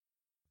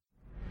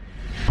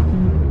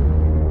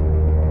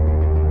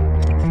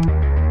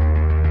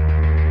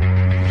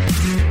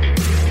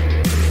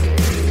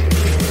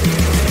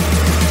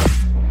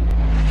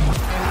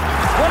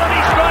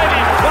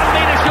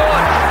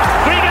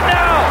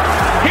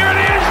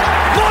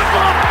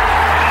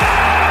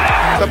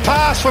The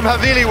pass from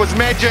Havili was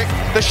magic.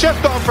 The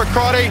shift on for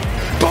Crotty.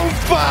 Boom,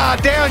 far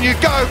down you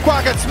go,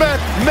 Quackett Smith.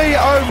 Me,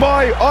 oh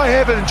my, I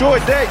have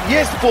enjoyed that.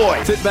 Yes,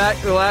 boy. Sit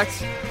back,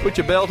 relax, put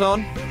your belt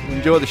on,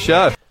 enjoy the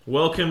show.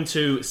 Welcome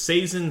to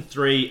Season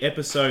 3,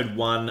 Episode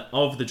 1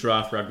 of the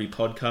Draft Rugby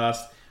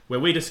podcast, where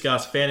we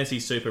discuss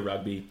Fantasy Super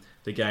Rugby,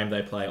 the game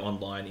they play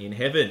online in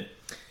heaven.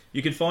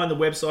 You can find the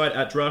website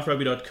at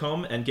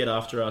draftrugby.com and get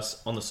after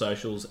us on the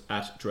socials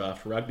at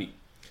Draft Rugby.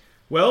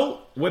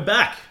 Well, we're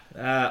back.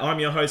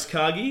 I'm your host,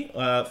 Kargi,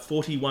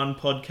 41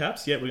 pod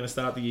caps. Yeah, we're going to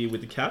start the year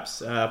with the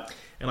caps. And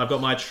I've got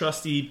my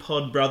trusty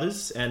pod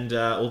brothers, and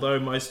although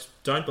most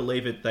don't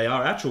believe it, they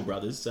are actual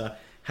brothers.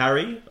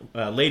 Harry,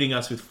 leading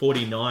us with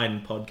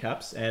 49 pod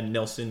caps, and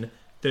Nelson,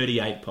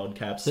 38 pod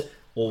caps,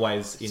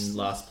 always in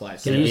last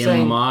place. Can you say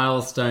a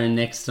milestone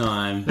next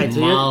time? Mate,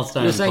 so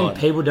milestone you're saying pod.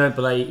 people don't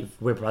believe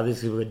we're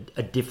brothers because we're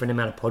a different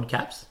amount of pod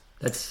caps?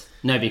 That's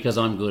No, because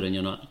I'm good and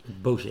you're not.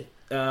 bullshit.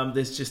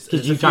 There's a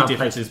you few can't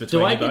differences play-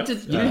 between Do I you get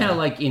both. to... You know how,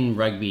 like, in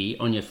rugby,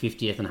 on your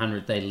 50th and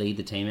 100th, they lead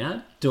the team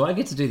out? Do I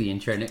get to do the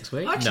intro next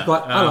week? No,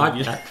 I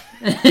like yeah.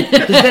 that.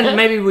 Because then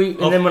maybe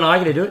then when I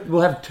get to do it,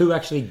 we'll have two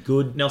actually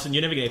good. Nelson,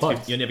 you're never going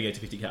pods. to get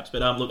to 50 caps,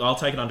 but look, I'll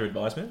take it under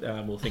advisement.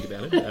 We'll think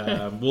about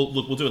it.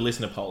 We'll do a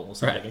listener poll or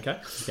something. Right.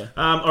 Okay.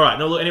 All right.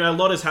 Now, look, anyway, a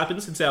lot has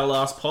happened since our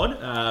last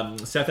pod.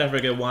 South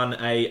Africa won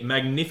a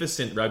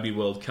magnificent Rugby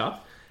World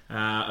Cup.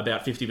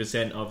 About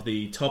 50% of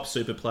the top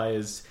super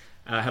players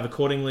have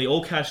accordingly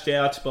all cashed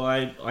out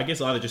by, I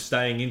guess, either just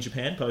staying in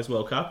Japan post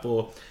World Cup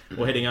or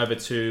heading over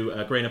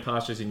to greener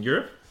pastures in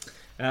Europe.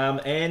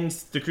 And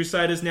the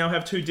Crusaders now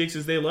have two dicks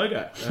as their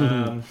logo.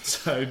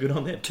 So good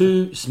on them.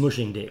 Two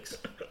smushing dicks.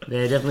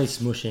 They're definitely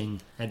smushing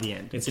at the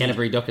end. It's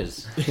Canterbury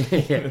Dockers.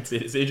 It's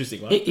an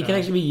interesting one. It can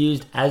actually be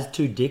used as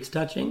two dicks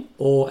touching,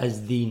 or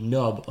as the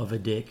knob of a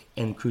dick,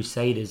 and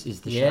Crusaders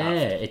is the Yeah,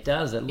 shaft. it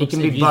does. It looks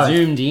can like be you both.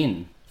 zoomed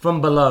in.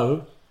 From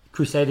below,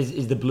 Crusaders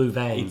is the blue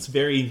vein. It's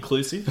very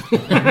inclusive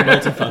and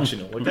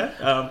multifunctional,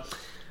 okay?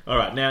 All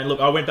right, now, look,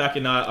 I went back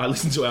and I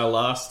listened to our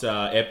last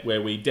ep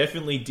where we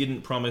definitely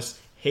didn't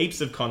promise heaps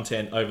of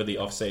content over the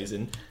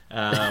off-season.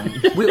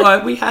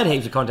 We had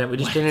heaps of content. We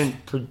just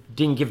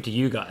didn't give it to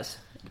you guys.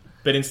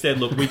 But instead,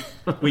 look,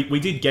 we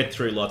did get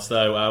through lots,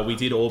 though. We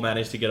did all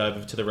manage to get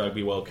over to the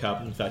Rugby World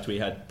Cup. In fact, we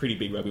had pretty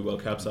big Rugby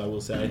World Cups, I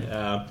will say.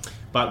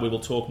 But we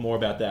will talk more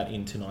about that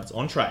in tonight's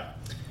entree.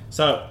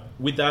 So,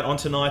 with that,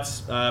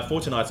 for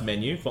tonight's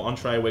menu, for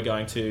entree, we're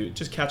going to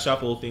just catch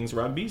up all things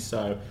rugby.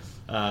 So,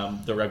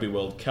 the Rugby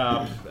World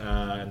Cup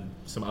and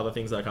some other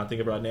things that I can't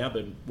think of right now,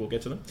 but we'll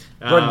get to them.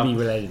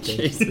 Rugby-related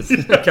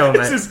things. Come on,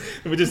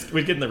 mate.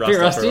 We're getting the rust Bit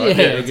off. rusty? Right?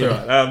 Yeah, That's good.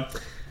 all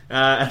right.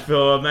 And for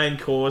our main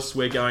course,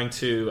 we're going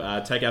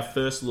to take our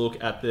first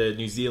look at the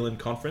New Zealand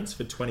Conference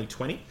for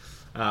 2020.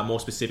 More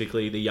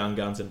specifically, the young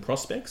guns and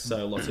prospects,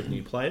 so lots of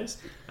new players,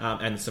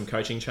 and some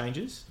coaching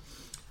changes.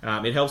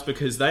 It helps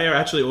because they are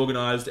actually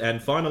organised and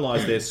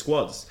finalised their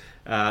squads,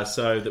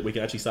 so that we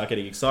can actually start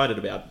getting excited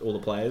about all the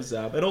players.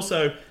 But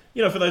also,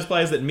 you know, for those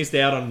players that missed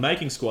out on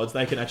making squads,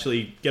 they can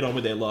actually get on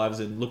with their lives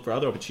and look for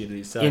other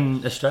opportunities. So,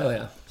 In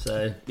Australia,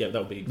 so yeah, that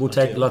would be. we'll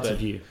take ideal. lots But-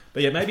 of you.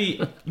 But yeah, maybe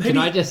Can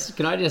I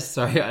just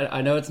sorry,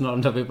 I know it's not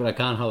on topic, but I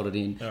can't hold it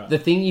in. All right. The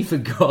thing you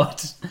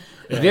forgot,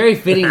 very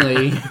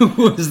fittingly,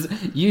 was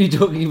you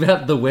talking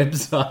about the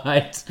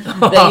website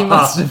that you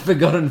must have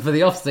forgotten for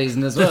the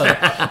off-season as well.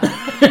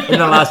 In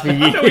the last few I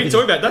know what you're years.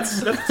 talking about.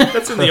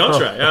 That's in the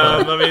entree.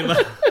 I mean,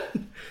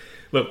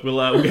 look,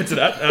 we'll get to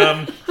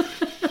that.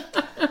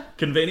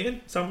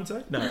 Convenient, some would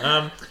say.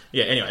 No.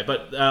 Yeah. Anyway,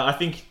 but I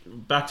think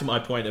back to my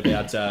point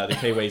about the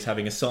Kiwis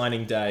having a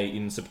signing day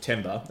in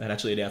September and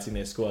actually announcing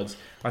their squads.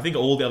 I think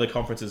all the other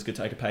conferences could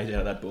take a page out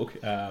of that book.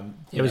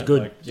 It was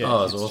good. It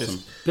was it's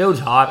awesome. Builds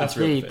hype. That's It's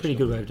real pretty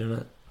good way of doing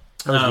it.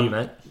 That was you,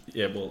 mate.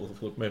 Yeah, well,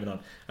 look, moving on.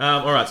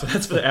 All right, so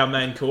that's for our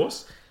main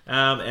course.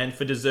 And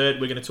for dessert,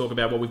 we're going to talk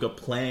about what we've got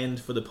planned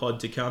for the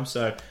pod to come.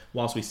 So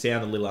whilst we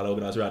sound a little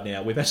unorganised right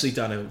now, we've actually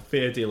done a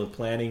fair deal of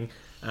planning.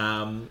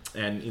 And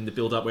in the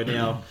build-up, we're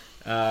now,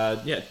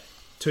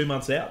 2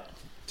 months out.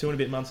 2 and a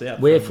bit months out.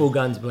 We're full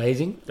guns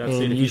blazing, That's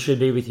and it. you should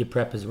be with your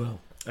prep as well.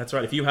 That's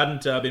right. If you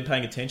hadn't been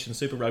paying attention,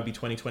 Super Rugby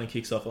 2020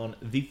 kicks off on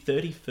the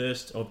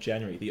 31st of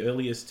January, the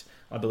earliest,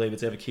 I believe,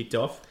 it's ever kicked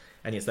off.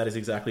 And yes, that is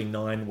exactly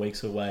 9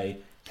 weeks away.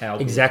 How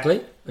good.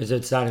 Exactly. Is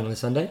it starting on a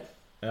Sunday?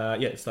 Yeah,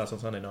 it starts on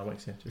Sunday, 9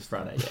 weeks. Yeah, just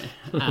Friday,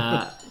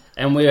 yeah.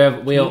 And we are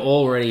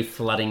already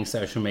flooding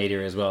social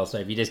media as well. So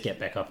if you just get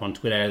back up on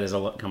Twitter, there's a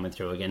lot coming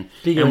through again.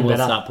 Bigger and and we'll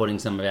better. start putting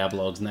some of our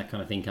blogs and that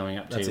kind of thing coming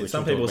up too. That's it. which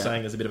Some we'll people are talk about.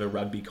 saying there's a bit of a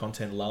rugby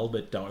content lull,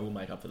 but don't worry, we'll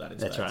make up for that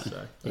instead. That's right.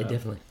 So, Yeah,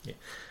 definitely. Yeah.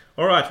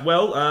 All right.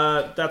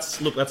 Well,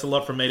 that's a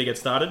lot from me to get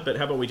started. But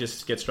how about we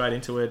just get straight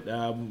into it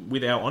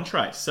with our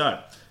entree? So,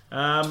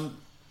 I've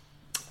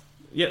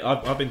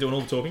been doing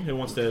all the talking. Who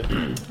wants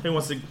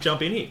to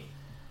jump in here?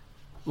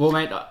 Well,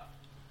 mate,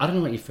 I don't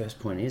know what your first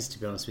point is, to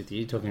be honest with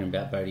you, talking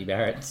about Bodie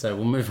Barrett, so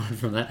we'll move on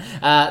from that.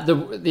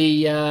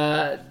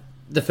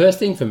 The first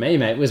thing for me,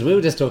 mate, was we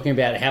were just talking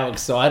about how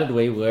excited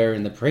we were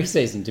in the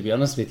preseason, to be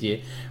honest with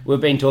you. We've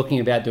been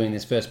talking about doing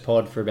this first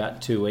pod for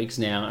about 2 weeks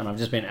now, and I've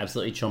just been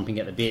absolutely chomping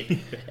at the bit.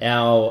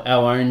 Our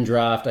own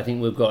draft, I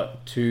think we've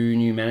got 2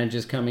 new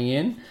managers coming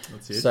in.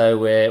 That's it. So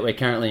we're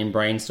currently in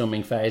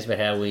brainstorming phase for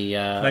how we...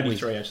 Maybe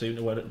 3,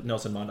 actually.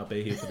 Nelson might not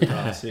be here for the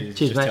draft. He's Cheers,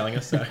 just mate. telling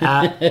us. So.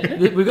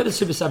 We've got the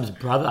Super Sub's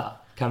brother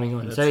coming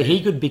on. So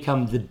he could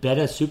become the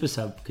better Super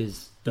Sub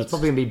because he's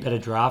probably going to be better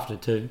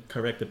drafted too.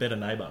 Correct, the better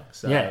neighbour.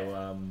 So,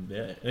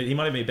 Yeah. he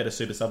might even be a better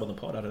super sub on the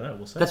pod. I don't know.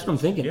 We'll see. That's what I'm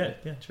thinking. Yeah,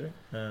 true.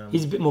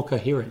 He's a bit more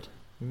coherent.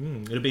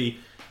 It'll be.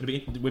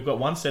 We've got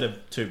one set of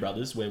 2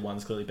 brothers where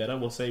one's clearly better.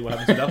 We'll see what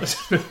happens with others.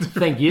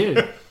 Thank you.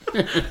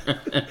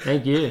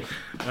 Thank you.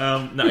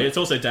 No, it's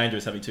also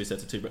dangerous having 2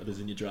 sets of 2 brothers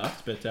in your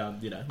draft. But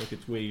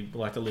we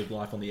like to live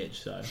life on the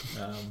edge. So.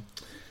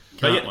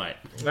 Can't wait.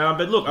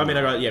 But look, I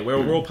mean,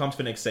 we're all pumped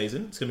for next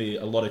season. It's going to be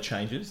a lot of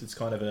changes. It's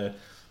kind of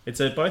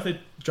both a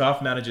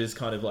draft manager's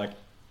kind of like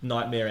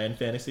nightmare and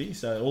fantasy.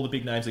 So all the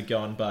big names are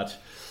gone, but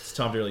it's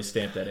time to really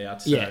stamp that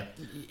out. So. Yeah,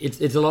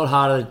 it's a lot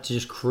harder to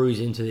just cruise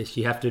into this.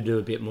 You have to do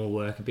a bit more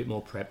work, a bit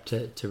more prep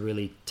to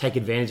really take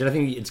advantage. And I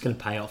think it's going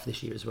to pay off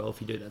this year as well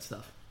if you do that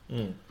stuff.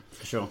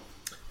 For sure.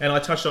 And I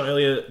touched on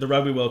earlier the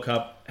Rugby World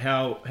Cup.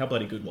 How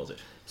bloody good was it?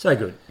 So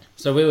good.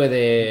 So we were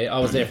there. I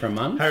was there for a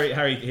month.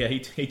 Harry,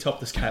 he topped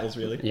the scales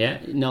really. Yeah,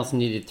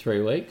 Nelson, you did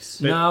 3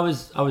 weeks. No, I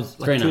was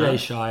like 2 days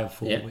shy of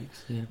 4 Yeah.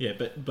 weeks. Yeah,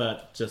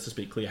 but just to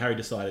be clear, Harry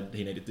decided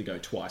he needed to go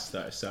twice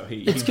though, so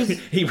he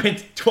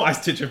went twice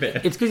to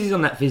Japan. It's because he's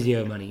on that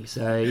physio money,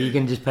 so you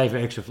can just pay for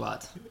extra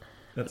flights.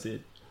 That's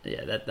it.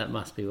 Yeah, that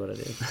must be what it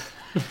is.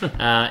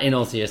 In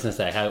all seriousness,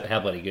 though, how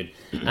bloody good!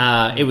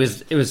 It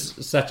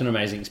was such an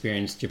amazing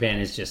experience. Japan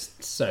is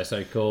just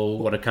so cool.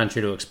 What a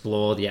country to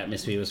explore. The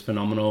atmosphere was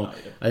phenomenal. Oh,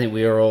 yeah. I think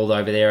we were all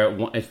over there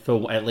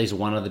for at least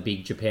one of the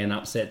big Japan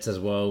upsets as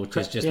well, which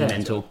was just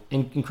mental.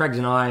 And Craigs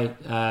and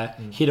I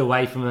hid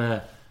away from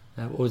a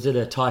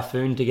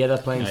typhoon together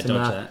playing some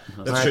Mario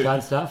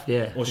Kart stuff.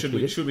 Yeah. Or should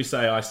we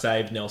say I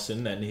saved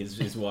Nelson and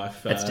his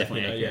wife? That's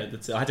definitely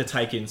I had to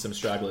take in some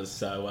stragglers,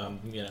 so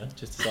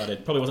just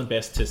decided probably wasn't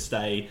best to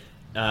stay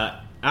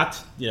at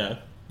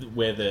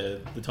where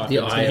the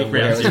typhoon was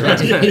going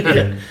to hit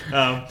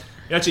ground.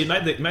 Actually,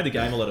 it made the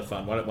game a lot of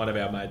fun. One of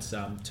our mates,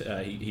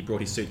 he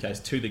brought his suitcase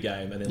to the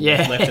game and then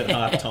left at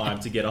half time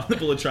to get on the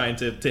bullet train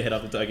to head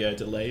up to Tokyo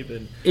to leave.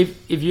 And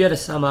if you had to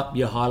sum up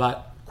your highlight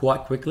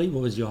quite quickly,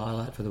 what was your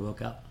highlight for the World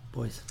Cup,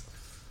 boys?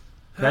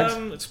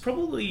 It's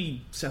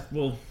probably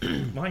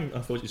mine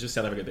unfortunately is just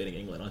South Africa beating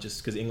England.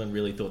 Just because England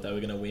really thought they were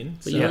going to win.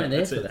 But you weren't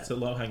there for that. It's a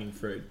low hanging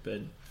fruit,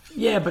 but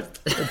yeah, but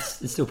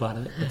it's still part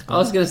of it. I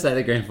was going to say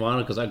the grand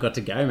final because I got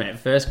to go, mate.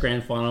 First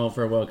grand final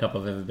for a World Cup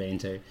I've ever been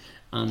to.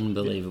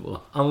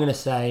 Unbelievable. I'm going to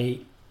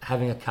say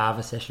having a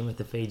kava session with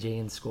the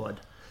Fijian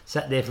squad.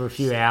 Sat there for a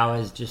few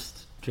hours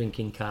just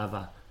drinking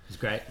kava. It was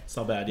great. It's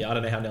not bad. Yeah, I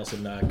don't know how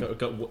Nelson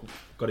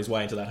got his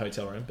way into that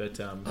hotel room, but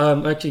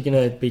I'm actually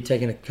going to be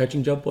taking a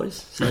coaching job,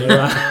 boys. So,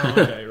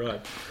 okay,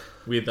 right.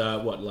 With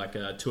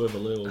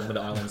Tuvalu or one of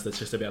the islands that's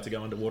just about to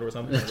go underwater or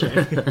something,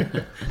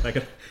 like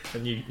a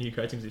new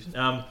coaching position.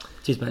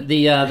 Cheers, mate.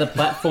 The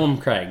platform,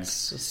 Craigs.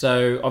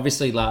 So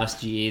obviously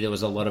last year there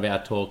was a lot of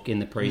our talk in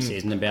the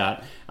preseason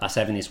about us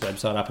having this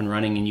website up and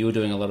running, and you were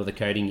doing a lot of the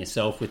coding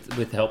yourself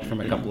with help from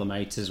a couple of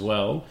mates as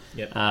well.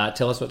 Yep.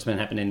 Tell us what's been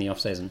happening in the off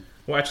season.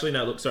 Well, actually,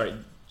 no. Look, sorry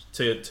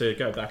to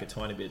go back a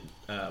tiny bit.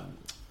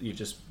 You've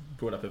just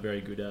brought up a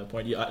very good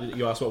point. You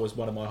asked what was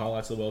one of my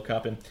highlights of the World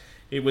Cup, and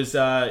it was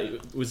I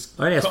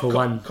only asked for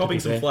one. Copying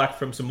some flack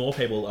from some more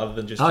people other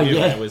than just you.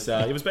 Yeah.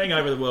 It was being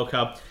over the World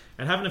Cup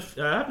and having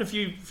a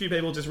few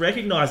people just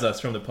recognise us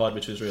from the pod,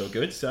 which was real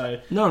good. So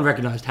no one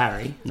recognised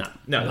Harry. No,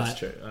 that's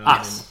true.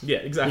 Us. Yeah,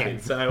 exactly. Yeah.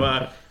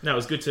 So no, it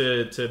was good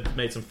to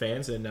meet some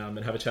fans and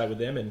have a chat with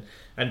them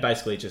and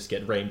basically just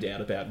get reamed out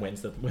about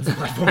when's the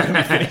platform going to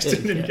be finished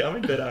and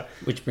coming. But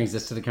which brings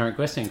us to the current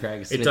question,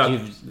 Craig. It does.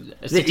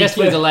 You've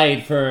successfully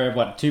delayed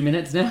for 2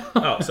 minutes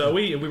now. So are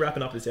we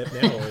wrapping up this app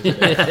now? Or is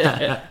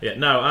it,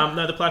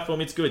 no, the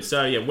platform, it's good.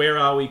 So yeah, where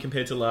are we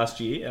compared to last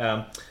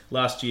year?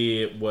 Last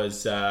year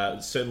was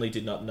certainly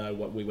did not know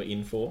what we were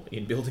in for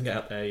in building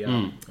out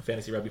a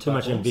fantasy rugby Too platform.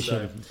 much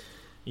ambition. So,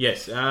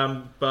 yes,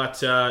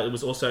 but it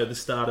was also the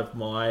start of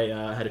my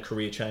had a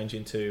career change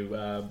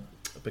into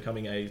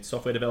becoming a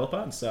software developer,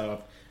 and so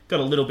I've got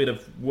a little bit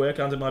of work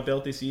under my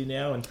belt this year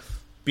now, and a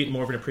bit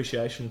more of an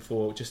appreciation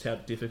for just how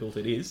difficult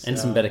it is, and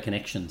some better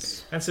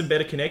connections.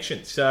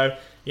 So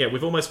yeah,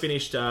 we've almost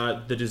finished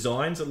the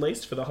designs at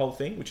least for the whole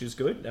thing, which is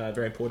good.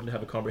 Very important to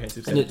have a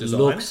comprehensive set of designs.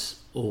 And it looks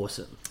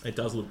awesome. It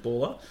does look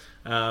baller.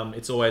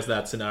 It's always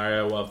that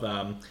scenario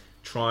of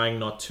trying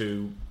not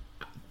to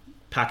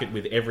pack it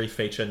with every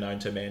feature known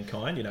to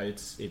mankind.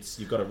 It's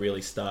you've got to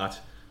really start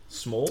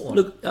small.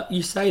 Look,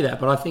 you say that,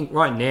 but I think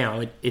right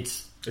now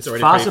it's It's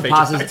already far feature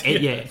surpasses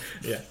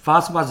packed.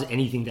 far surpasses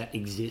anything that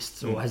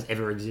exists or has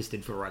ever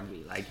existed for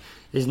rugby. Like,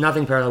 there's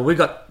nothing parallel. We've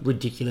got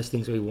ridiculous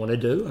things we want to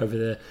do over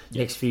the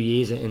next few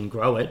years and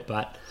grow it,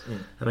 but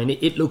I mean,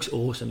 it looks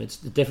awesome. It's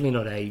definitely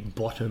not a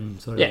bottom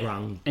sort of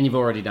rung. And you've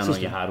already done all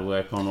system. your hard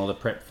work on all the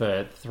prep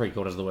for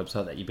 3/4 of the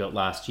website that you built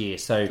last year.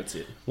 So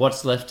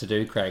what's left to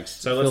do, Craig?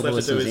 So what's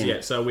left to do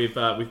is, so we've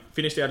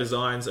finished our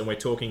designs and we're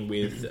talking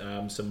with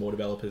some more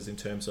developers in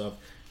terms of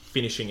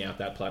finishing out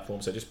that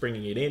platform. So just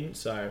bringing it in,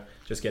 so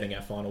just getting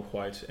our final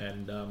quote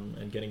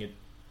and getting it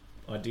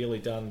ideally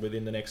done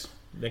within the next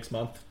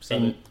month.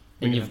 So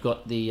and you've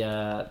got the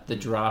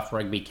Giraffe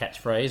Rugby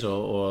catchphrase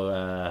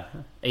or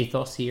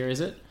ethos here, is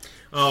it?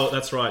 Oh,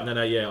 that's right.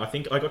 No, yeah. I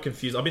think I got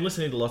confused. I've been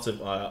listening to lots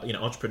of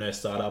entrepreneur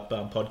startup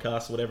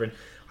podcasts or whatever, and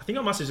I think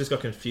I must have just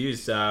got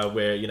confused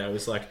where it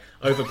was like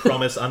over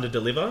promise, under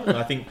deliver. And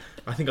I think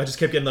I just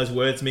kept getting those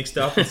words mixed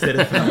up instead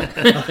of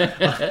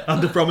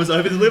under promise,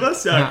 over deliver.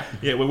 So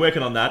yeah, we're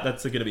working on that.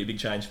 That's going to be a big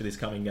change for this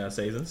coming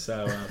season.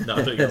 So no,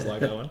 I thought you guys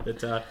like that one,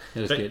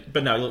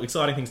 but no, look,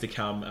 exciting things to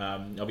come.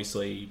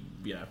 Obviously,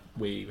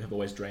 we have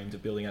always dreamed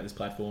of building out this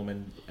platform,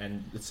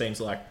 and it seems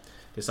like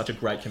there's such a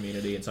great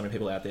community and so many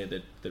people out there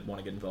that want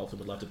to get involved and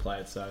would love to play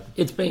it. So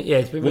we'll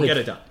really get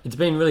it done. It's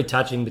been really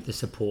touching with the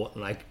support,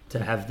 like to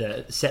have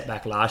the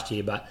setback last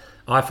year. But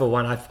I, for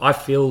one, I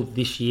feel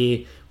this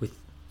year with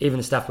even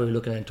the stuff we were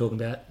looking at and talking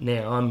about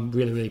now, I'm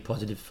really, really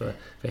positive for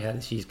how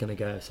this year's going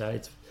to go. So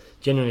it's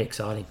genuinely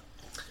exciting.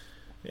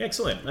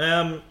 Excellent.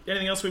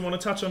 Anything else we want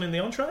to touch on in the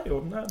entree?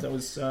 Or no, that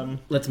was.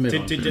 Let's move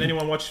on. Did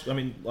anyone watch? I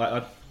mean,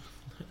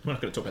 we're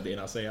not going to talk about the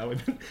NRC, are we?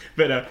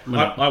 But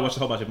I watched a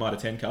whole bunch of Mitre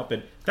 10 Cup,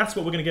 and that's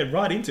what we're going to get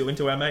right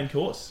into our main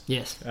course.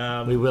 Yes,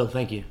 we will.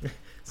 Thank you.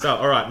 So,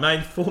 all right,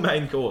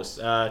 main course.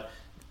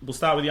 We'll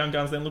start with young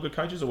guns, then look at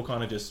coaches, or we'll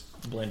kind of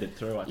just blend it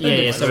through.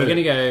 So we're going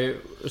to go.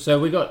 So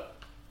we're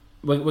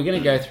going to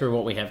go through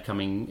what we have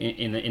coming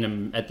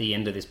at the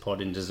end of this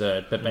pod in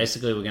dessert. But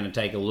basically, we're going to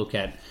take a look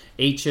at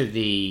each of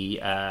the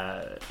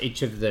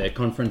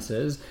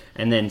conferences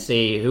and then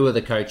see who are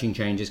the coaching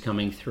changes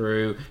coming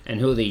through and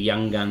who are the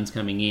young guns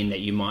coming in that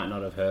you might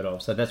not have heard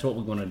of. So that's what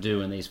we're going to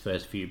do in these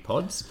first few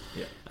pods.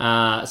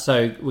 Yeah.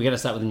 So we're going to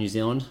start with the New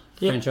Zealand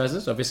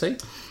franchises, obviously.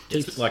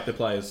 It's like the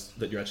players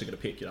that you're actually going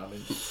to pick. I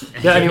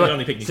mean, you're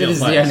only picking New Zealand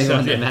players. The only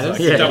one that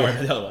matters. Don't worry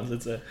about the other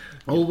ones.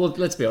 Well,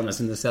 let's be honest.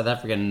 In the South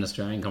African and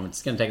Australian conference,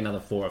 it's going to take another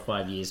 4 or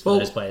 5 years for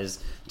those players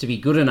to be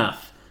good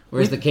enough.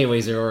 Whereas the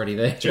Kiwis are already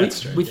there.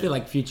 We feel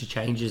like future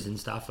changes and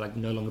stuff, like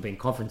no longer being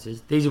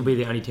conferences, these will be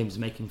the only teams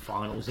making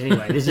finals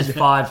anyway. This is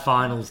 5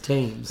 finals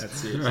teams.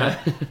 That's it. Right?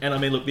 And I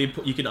mean, look,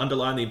 you can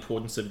underline the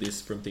importance of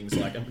this from things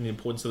like the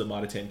importance of the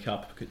Mitre 10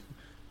 Cup.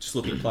 Just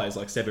looking at players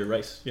like Sebu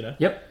Reece,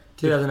 Yep.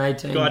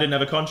 2018. Guy didn't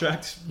have a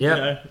contract.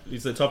 Yep.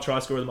 He's the top try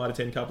scorer of the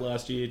Mitre 10 Cup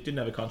last year. Didn't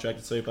have a contract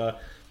at Super.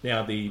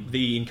 Now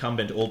the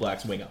incumbent All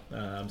Blacks winger.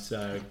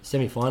 So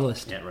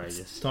semi-finalist. Outrageous.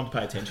 It's time to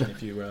pay attention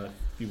if you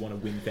want to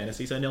win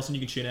fantasy. So Nelson,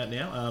 you can tune out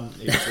now.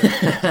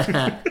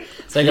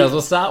 So guys,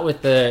 we'll start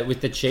with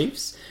the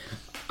Chiefs.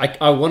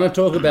 I want to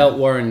talk about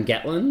Warren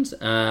Gatland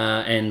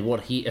and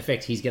what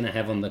effect he's going to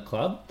have on the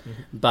club,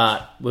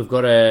 but we've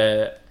got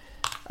a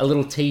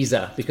little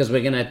teaser because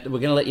we're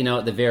gonna let you know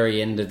at the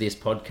very end of this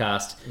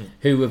podcast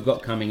who we've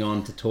got coming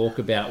on to talk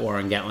about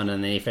Warren Gatland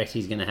and the effect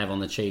he's going to have on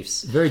the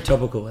Chiefs. Very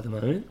topical at the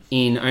moment.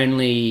 In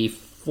only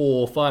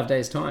 4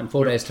 days' time.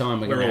 4 days'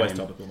 time, we're always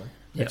topical, mate.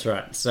 That's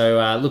right.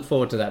 So look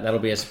forward to that. That'll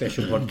be a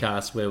special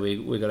podcast where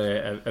we got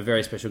a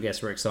very special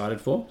guest we're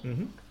excited for.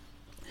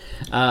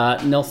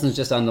 Nelson's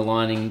just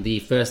underlining the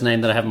first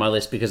name that I have on my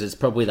list because it's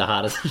probably the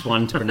hardest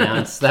one to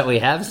pronounce that we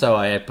have, so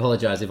I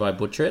apologise if I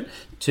butcher it,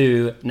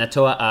 to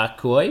Natoa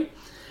Akoi,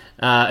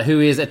 who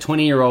is a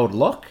 20-year-old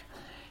lock.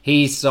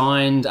 He's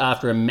signed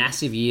after a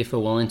massive year for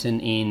Wellington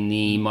in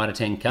the Mitre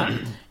 10 Cup.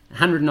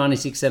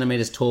 196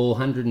 centimetres tall,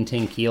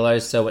 110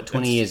 kilos, so at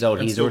 20 years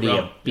old he's already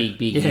a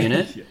big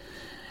unit. Yeah.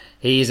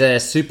 He's a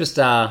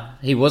superstar.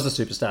 He was a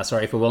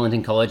superstar, for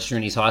Wellington College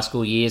during his high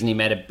school years, and he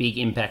made a big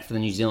impact for the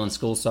New Zealand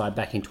school side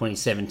back in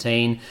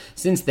 2017.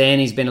 Since then,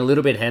 he's been a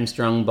little bit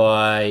hamstrung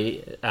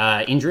by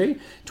injury.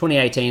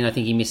 2018, I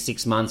think he missed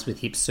 6 months with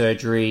hip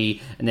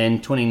surgery, and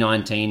then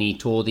 2019, he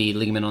tore the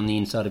ligament on the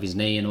inside of his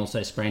knee and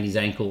also sprained his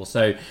ankle.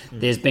 So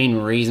there's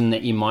been reason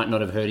that you might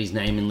not have heard his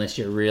name unless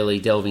you're really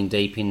delving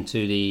deep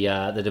into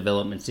the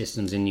development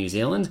systems in New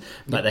Zealand.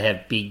 But they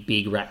have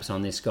big raps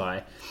on this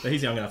guy. But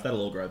he's young enough;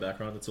 that'll all grow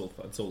back, right? That's all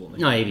on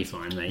no, he'll be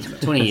fine, mate.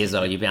 20 years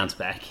old, you bounce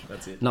back.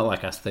 That's it. Not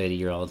like us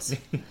 30-year-olds.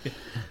 Speak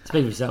for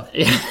yourself.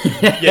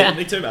 Yeah,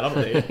 me too, man. I'm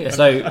not there.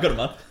 So, I got a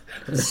month.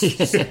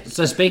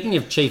 So speaking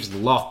of Chiefs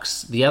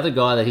locks, the other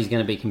guy that he's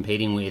going to be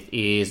competing with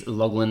is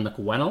Lachlan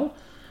McWannell.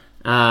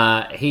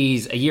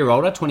 He's a year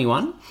older,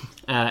 21.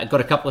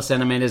 Got a couple of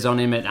centimetres on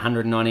him at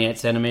 198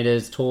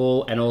 centimetres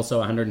tall and also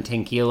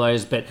 110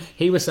 kilos. But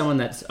he was someone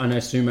that I know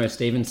Sumo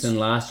Stevenson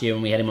last year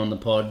when we had him on the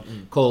pod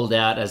called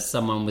out as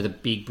someone with a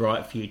big,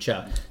 bright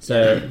future.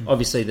 So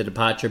obviously the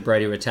departure of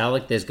Brady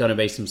Retallick, there's going to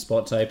be some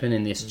spots open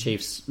in this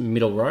Chiefs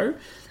middle row.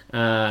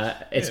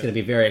 It's going to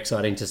be very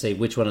exciting to see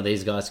which one of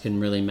these guys can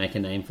really make a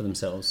name for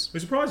themselves. We're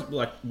surprised,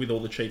 with all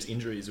the Chiefs'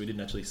 injuries, we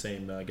didn't actually see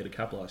him get a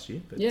cap last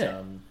year. But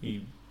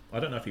I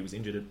don't know if he was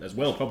injured as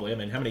well, probably. I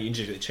mean, how many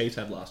injuries did the Chiefs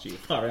have last year?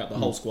 Far out, the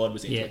whole squad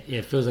was injured. Yeah,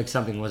 it feels like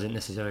something wasn't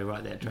necessarily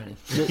right there at training.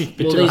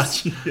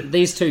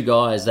 These two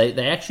guys,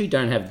 they actually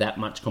don't have that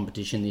much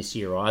competition this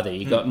year either.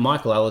 You got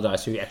Michael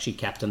Allardyce, who actually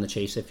captained the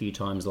Chiefs a few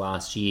times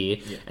last year,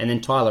 and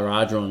then Tyler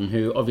Ardron,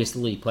 who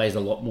obviously plays a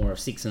lot more of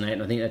 6 and 8,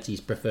 and I think that's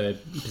his preferred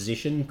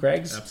position,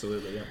 Craig's.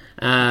 Absolutely,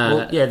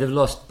 yeah. They've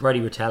lost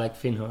Brody Retallick,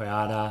 Finn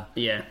Hoyata,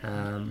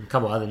 a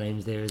couple other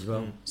names there as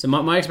well. So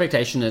my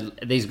expectation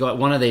is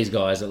one of these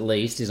guys at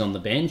least is on the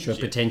bench or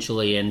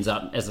potentially ends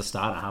up as a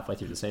starter halfway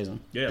through the season.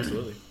 Yeah,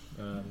 absolutely.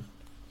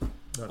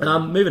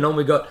 Moving on,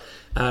 we've got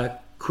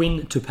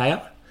Quinn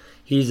Tupea.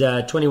 He's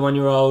a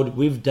 21-year-old.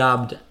 We've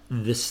dubbed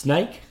the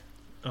Snake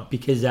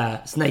because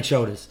snake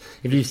shoulders.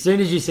 As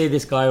soon as you see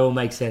this guy, it all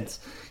makes sense.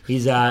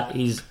 He's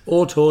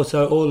all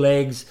torso, all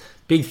legs,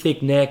 big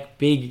thick neck,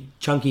 big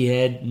chunky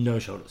head, no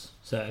shoulders.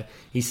 So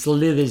he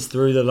slithers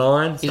through the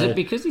line. Is it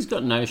because he's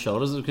got no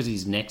shoulders or because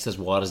his neck's as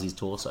wide as his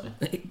torso?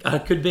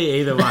 It could be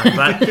either one,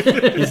 but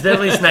he's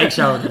definitely snake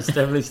shoulders.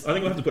 I think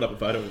we'll have to put up a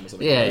photo of him or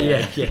something.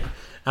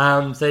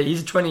 Yeah. So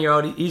he's a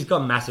 20-year-old. He's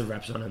got massive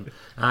reps on him.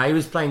 He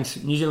was playing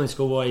New Zealand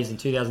schoolboys in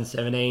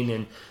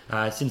 2017,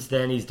 and since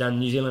then he's done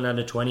New Zealand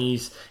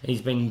under-20s, and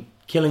he's been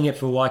killing it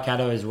for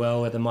Waikato as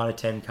well at the Mitre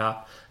 10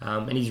 Cup,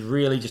 and he's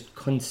really just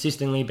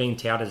consistently being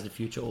touted as the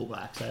future All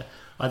Black. So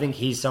I think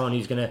he's someone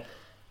who's going to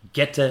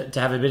get to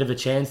have a bit of a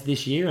chance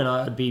this year, and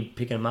I'd be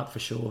picking him up for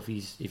sure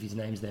if his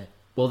name's there.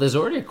 Well, there's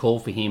already a call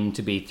for him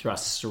to be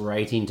thrust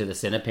straight into the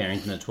centre pairing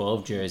in the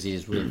 12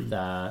 jerseys with,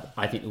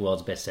 I think, the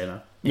world's best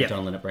centre,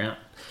 John Leonard-Brown.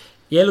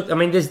 Yeah, look, I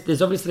mean,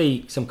 there's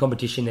obviously some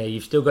competition there.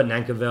 You've still got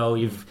Nankerville.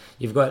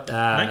 You've got...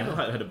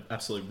 Nankerville had an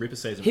absolute ripper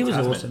season. He was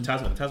awesome.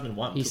 Tasman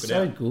won. He's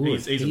so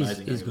good. He's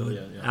amazing. He's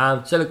good.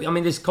 Yeah. So, look, I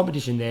mean, there's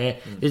competition there.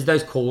 There's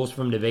those calls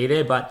for him to be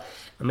there, but...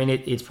 I mean,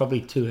 it's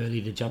probably too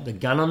euli to jump the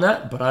gun on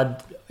that,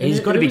 but he's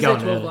got to be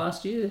going early.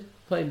 Last year,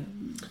 played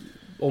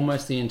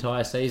almost the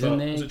entire season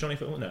there. Was it Johnny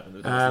Phil? No,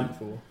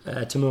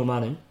 Tamua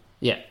Manu.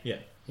 Yeah,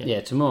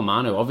 Tamua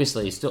Manu.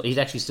 Obviously, he's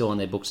actually still on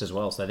their books as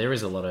well. So there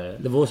is a lot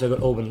of. They've also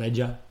got Auburn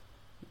Ledger.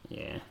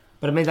 Yeah.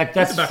 But I mean,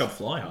 that's a backup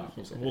fly half.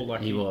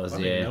 He was. I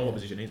don't even know what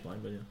position he's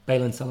playing, but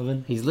Balin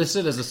Sullivan. He's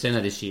listed as a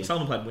centre this year.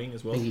 Sullivan played wing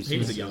as well. He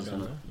was a young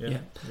gunner. Yeah.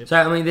 Yep. So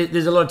I mean,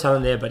 there's a lot of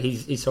talent there, but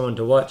he's someone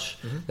to watch.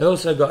 They've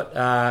also got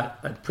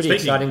a pretty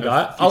exciting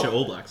guy. Future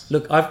All Blacks.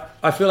 Look,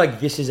 I feel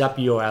like this is up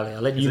your alley.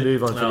 I'll let you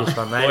move on to this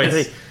one, mate.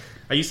 Boys,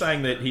 are you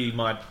saying that he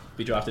might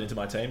be drafted into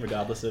my team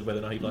regardless of whether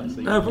or not he plays?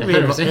 No, probably.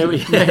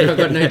 I've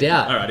got no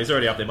doubt. All right, he's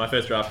already up there. My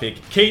first draft pick,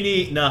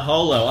 Kini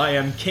Naholo. I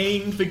am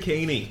keen for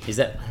Kini. Is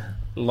that?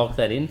 Lock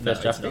that in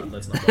first draft pick?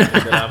 Let's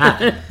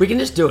not. We can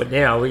just do it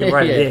now. We can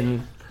write it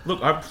in.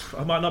 Look, I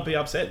might not be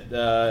upset.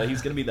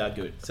 He's going to be that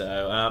good.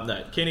 So,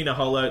 no, Kini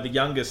Naholo, the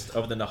youngest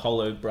of the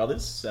Naholo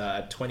brothers,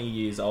 at 20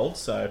 years old.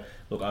 So,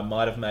 look, I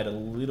might have made a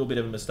little bit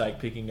of a mistake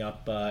picking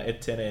up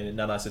Etienne and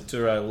Nana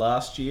Saturo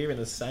last year in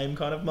the same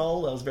kind of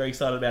mould. I was very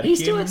excited about him. He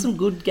still had some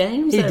good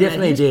games. He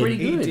definitely did.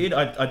 He did.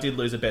 I did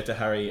lose a bet to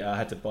Harry. I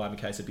had to buy him a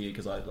case of beer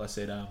because I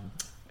said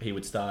he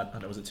would start, I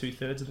don't know, was it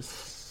 2/3 of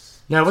this?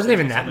 No, it wasn't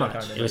even that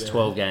much. It was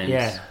 12 games.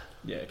 Yeah.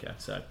 Yeah, okay.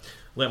 So,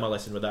 learn my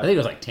lesson with that. I think it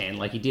was like 10.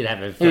 Like, he did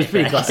have a... It was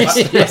pretty close.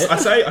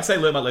 I say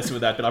learn my lesson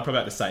with that, but I probably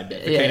had the same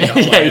bet.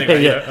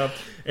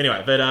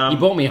 Anyway, but... You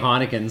bought me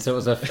Heineken, so it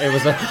was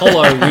a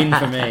hollow win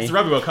for me. It's the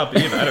Rugby World Cup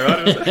beer, mate,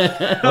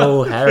 alright?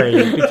 Oh,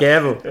 Harry, be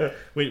careful.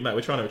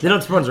 We're trying to... They're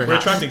not sponsoring We're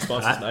attracting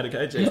sponsors, mate,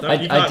 okay? Jeez, I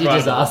did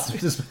just ask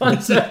to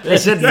sponsor. They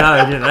said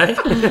no, didn't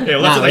they? Yeah,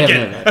 well, that's what they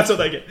get. That's what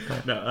they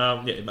get.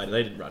 No, mate,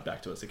 they didn't write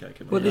back to us, okay?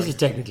 Well, this is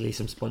technically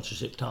some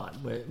sponsorship time.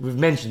 We've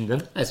mentioned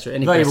them. That's true.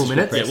 Valuable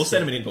minutes. Yeah, we'll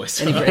send them an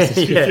invoice.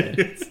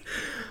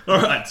 All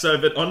right, so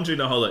but on to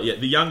Naholo.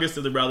 The youngest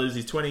of the brothers.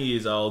 He's 20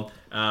 years old.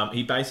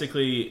 He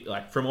basically,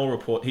 like from all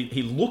report,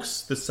 he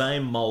looks the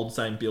same mould,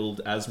 same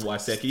build as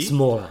Waiseki.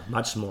 Smaller,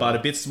 much smaller. But a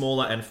bit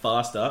smaller and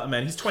faster. I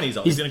mean, he's 20 years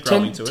old. He's going to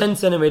grow into 10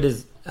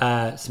 centimetres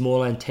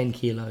smaller and 10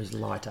 kilos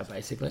lighter,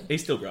 basically.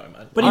 He's still growing,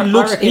 man.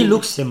 But he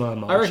looks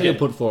similar. I reckon he'll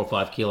put 4 or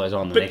 5 kilos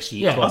on the next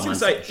year. Yeah, I was going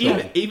to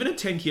say, even at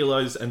 10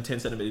 kilos and 10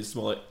 centimetres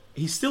smaller,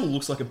 he still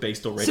looks like a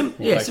beast already.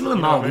 Similar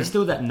mould. He's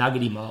still that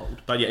nuggety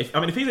mould. But yeah,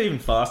 if he's even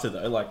faster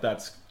though, like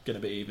that's going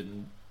to be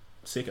even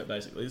sicker,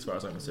 basically, as far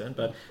as I'm concerned.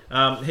 But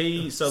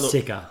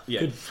sicker.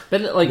 Yeah.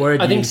 But like,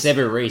 I think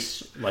Sever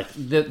Reece, like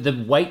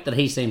the weight that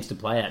he seems to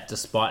play at,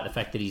 despite the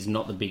fact that he's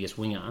not the biggest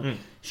winger,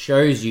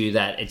 shows you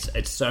that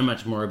it's so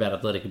much more about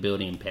athletic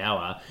ability and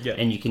power,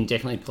 and you can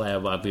definitely play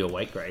above your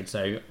weight grade.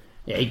 So.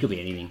 Yeah, he could be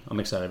anything. I'm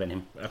excited about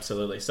him.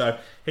 Absolutely. So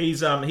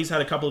he's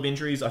had a couple of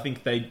injuries. I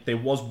think there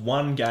was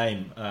one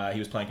game he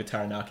was playing for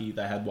Taranaki.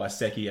 They had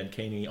Waiseki and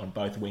Kini on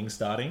both wings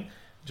starting,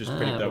 which is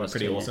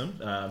pretty awesome.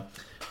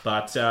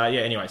 But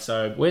anyway,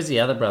 so Where's the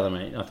other brother,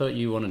 mate? I thought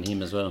you wanted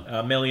him as well.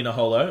 Meli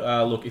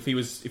Naholo. Look, if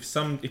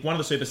one of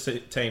the super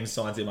teams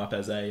signs him up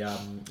as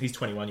he's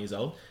 21 years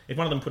old. If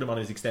one of them put him on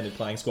his extended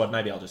playing squad,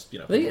 maybe I'll just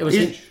I think it was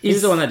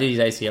he's the one that did his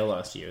ACL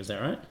last year. Is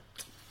that right?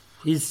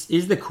 He's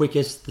the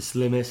quickest, the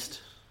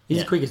slimmest. He's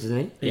the quickest,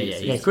 isn't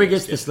he? Yeah.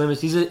 Quickest, the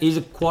slimmest. He's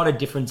a quite a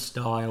different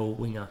style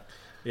winger.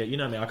 Yeah, you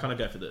know me. I kind of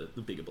go for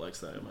the bigger blokes,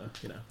 though.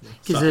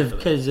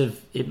 Because of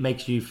it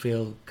makes you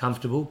feel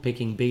comfortable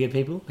picking bigger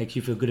people. Makes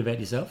you feel good about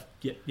yourself.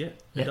 Yeah,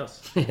 it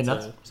does. It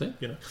does. So,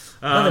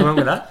 Nothing wrong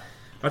with that.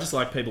 I just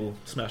like people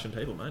smashing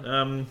people, mate.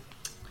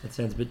 That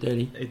sounds a bit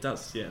dirty. It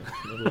does, yeah.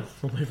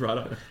 We'll move right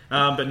on.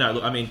 But no,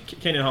 look, I mean,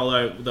 Keenan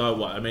Holo,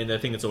 the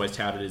thing that's always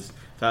touted is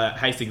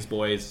Hastings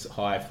boys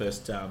high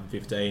first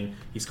 15.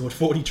 He scored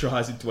 40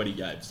 tries in 20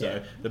 games.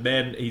 So the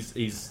man,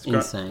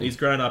 he's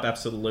grown up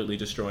absolutely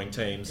destroying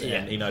teams,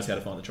 and he knows how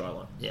to find the try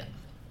line. Yeah,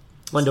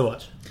 one to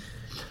watch.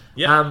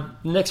 Yeah.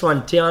 Next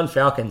one, Tian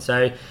Falcon.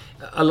 So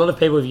a lot of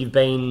people, if you've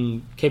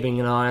been keeping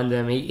an eye on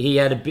them, he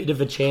had a bit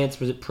of a chance.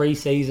 Was it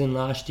pre-season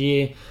last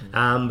year?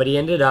 But he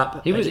ended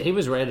up. He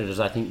was rated as,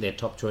 I think, their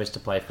top choice to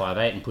play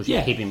 5'8" and push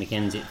keeping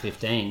McKenzie at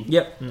 15.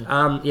 Yep.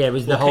 It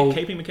was the whole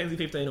keeping McKenzie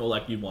 15, or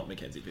like you want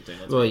McKenzie 15.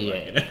 Well,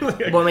 yeah.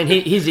 Well, I mean,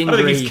 his injury. I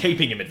don't think he's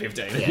keeping him at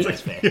 15. Yeah,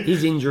 that's fair.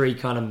 His injury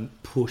kind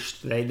of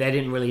pushed. They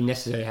didn't really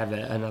necessarily have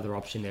another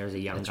option there as a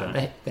young guy.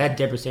 Right. They had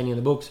Debrasini in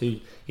the books, who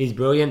is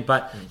brilliant.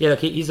 But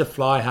he's a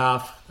fly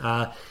half.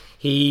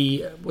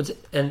 It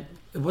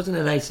wasn't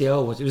an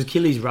ACL, it was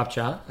Achilles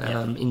rupture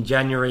in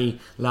January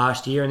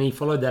last year, and he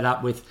followed that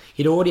up with,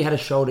 he'd already had a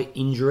shoulder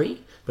injury,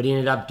 but he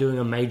ended up doing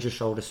a major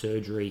shoulder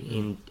surgery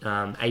in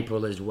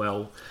April as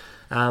well.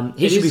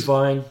 He should be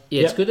fine.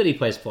 Yeah, it's good that he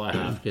plays fly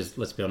half, because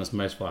let's be honest,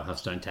 most fly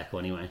halves don't tackle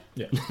anyway.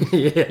 Yeah.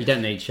 You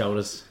don't need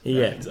shoulders.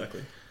 Yeah,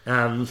 exactly.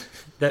 Then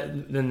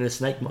the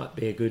snake might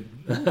be a good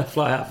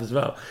fly half as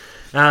well.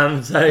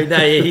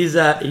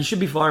 He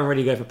should be fine,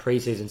 ready to go for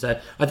pre-season. So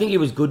I think he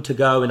was good to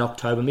go in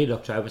October,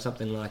 mid-October,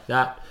 something like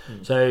that.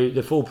 So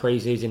the full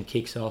pre-season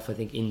kicks off, I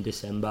think, in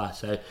December.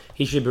 So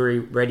he should be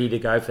ready to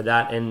go for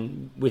that.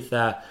 And with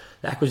the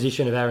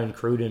acquisition of Aaron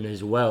Cruden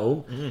as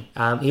well,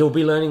 he'll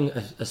be learning,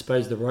 I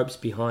suppose, the ropes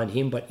behind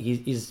him. But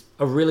he's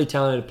a really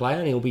talented player,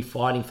 and he'll be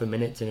fighting for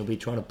minutes, and he'll be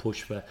trying to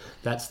push for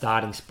that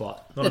starting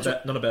spot. Not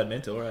a bad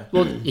mentor, right?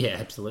 Well, yeah,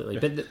 absolutely.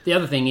 But the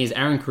other thing is,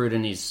 Aaron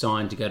Cruden is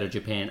signed to go to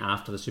Japan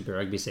after the Super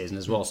Rugby season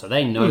as well, so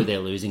they know they're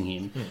losing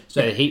him.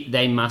 So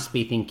they must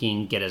be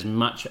thinking, get as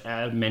much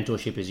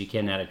mentorship as you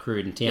can out of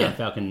Cruden. Tian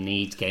Falcon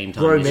needs game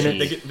time. Grow this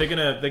minutes. year.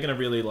 They're gonna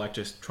really like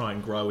just try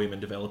and grow him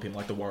and develop him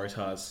like the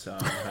Waratahs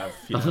have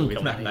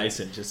with Matt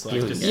Mason.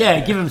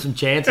 Give him some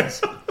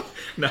chances.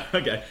 No,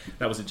 okay,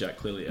 that was a joke.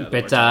 Clearly,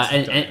 but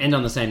and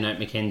on the same note,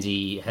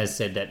 McKenzie has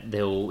said that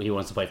he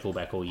wants to play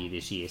fullback all year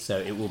this year, so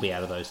it will be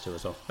out of those two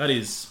as well. That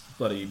is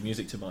bloody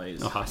music to my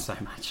ears. Oh, so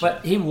much.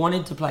 But he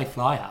wanted to play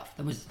fly half.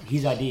 That was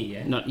his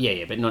idea.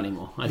 But not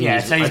anymore. I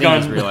think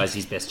he's realised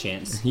his best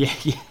chance. Yeah.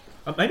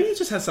 Maybe he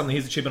just has something.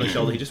 He's a chip on his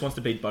shoulder. He just wants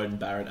to beat Bowden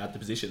Barrett at the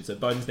position. So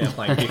Bowden's now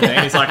playing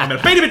 15. He's like, I'm going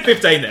to beat him at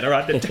 15 then. All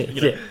right. I don't know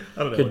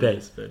Could what be. it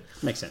is, but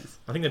Makes sense.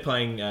 I think they're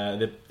playing.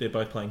 They're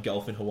both playing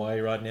golf in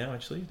Hawaii right now.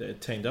 Actually, they're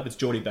teamed up. It's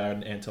Geordie Barrett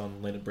and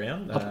Anton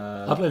Leonard-Brown.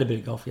 I played a bit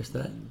of golf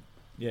yesterday.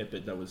 Yeah,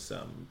 but that was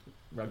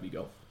rugby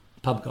golf.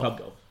 Pub golf. Pub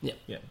golf. Yeah.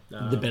 Yeah.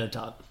 The better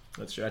type.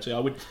 That's true. Actually,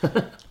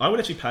 I would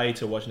actually pay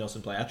to watch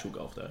Nelson play actual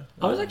golf though.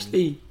 I was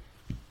actually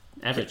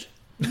Average.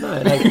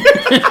 no.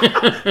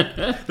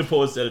 The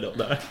pause set it up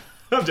though.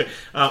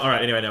 All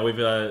right. Anyway, now we've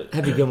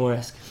Happy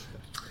Gilmore-esque.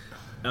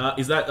 I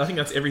think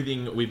that's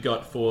everything we've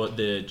got for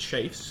the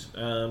Chiefs.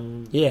 I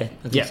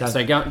think so.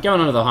 So going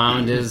on to the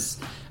Highlanders,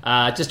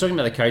 just talking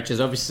about the coaches,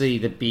 obviously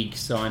the big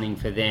signing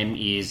for them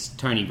is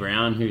Tony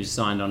Brown, who's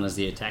signed on as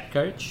the attack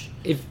coach.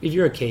 If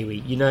you're a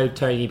Kiwi, you know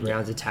Tony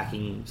Brown's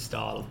attacking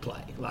style of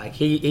play. Like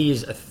he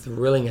is a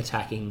thrilling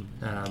attacking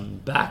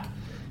back.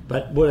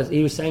 But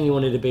he was saying he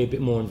wanted to be a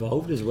bit more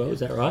involved as well.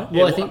 Is that right?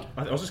 Well, I think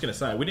I was just going to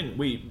say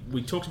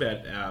we talked about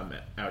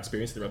our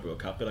experience at the Rugby World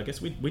Cup, but I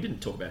guess we didn't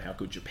talk about how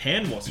good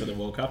Japan was for the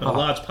World Cup, and a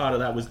large part of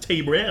that was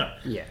T Brown.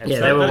 Yeah,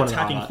 that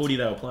attacking footy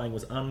they were playing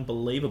was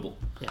unbelievable.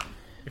 Yeah.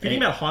 If you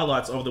think about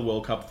highlights of the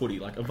World Cup footy,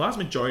 like a vast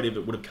majority of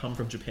it would have come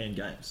from Japan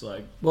games.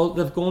 Like, well,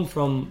 they've gone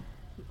from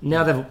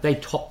now they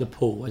topped the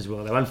pool as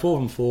well. They won 4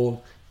 from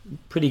 4,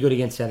 pretty good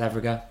against South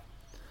Africa.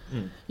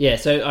 Yeah,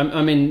 so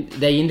I mean,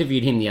 they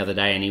interviewed him the other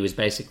day, and he was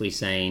basically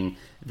saying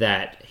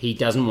that he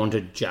doesn't want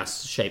to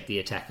just shape the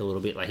attack a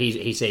little bit. Like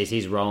he sees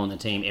his role in the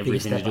team,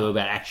 everything to do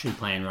about actually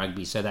playing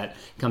rugby. So that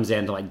comes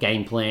down to like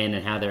game plan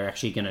and how they're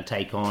actually going to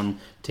take on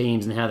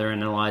teams and how they're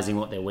analysing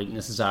what their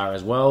weaknesses are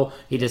as well.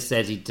 He just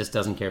says he just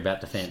doesn't care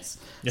about defence.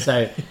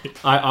 So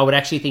I would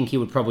actually think he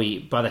would probably,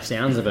 by the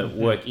sounds of it,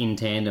 work in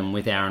tandem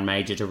with Aaron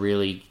Major to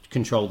really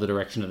control the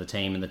direction of the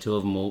team, and the two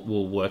of them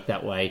will work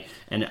that way.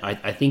 And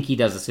I think he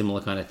does a similar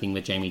kind of thing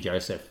with Jamie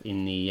Joseph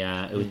in the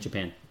with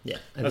Japan. Yeah,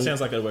 That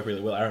sounds like it'll work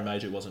really well. Aaron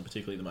Major wasn't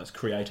particularly the most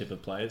creative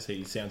of players.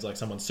 He sounds like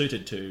someone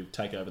suited to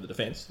take over the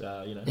defence.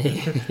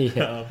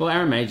 Yeah. Well,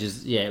 Aaron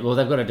Major's, they've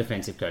got a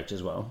defensive coach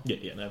as well.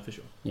 Yeah, no, for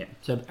sure. Yeah.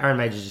 So Aaron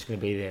Major's just going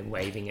to be there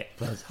waving at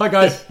players. Hi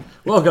guys,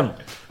 welcome.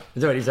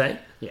 Is that what he's saying?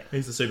 Yeah.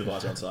 He's the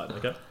supervisor on site.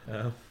 Okay.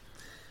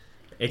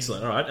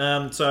 Excellent. All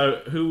right.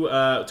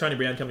 So Tony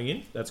Brown coming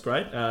in. That's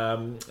great.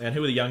 And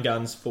who are the young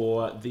guns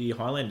for the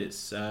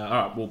Highlanders? All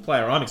right. Well,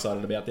 player I'm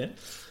excited about then.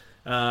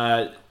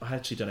 I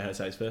actually don't know how to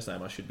say his first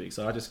name. I should be.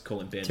 So I just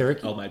call him Ben.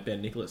 Tariki? Old mate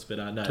Ben Nicholas. But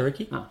no.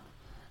 Tariki? Oh.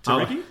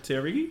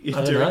 Tariki?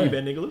 I don't know.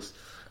 Ben Nicholas.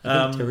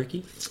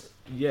 Tariki?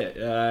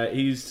 Yeah.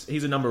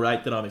 He's a number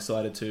 8 that I'm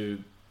excited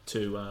to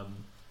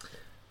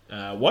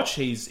watch.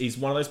 He's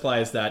one of those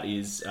players that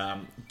is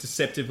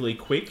deceptively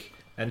quick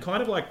and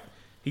kind of like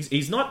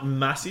he's not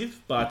massive,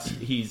 but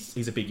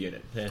he's a big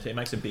unit. He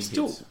makes a big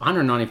Still hits.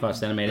 195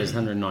 centimetres,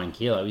 109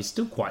 kilo. He's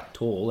still quite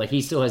tall. Like,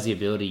 he still has the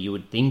ability, you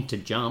would think, to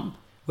jump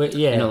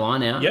in a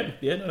line out. Yep,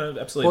 yeah, no,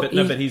 absolutely.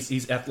 Well, but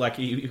he's like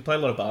he played a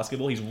lot of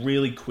basketball. He's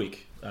really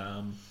quick.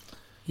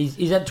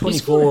 He's at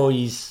 24.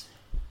 He's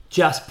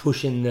just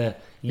pushing the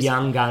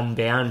young gun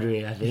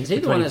boundary, I think. Is he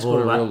the one that 24,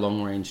 scored a but real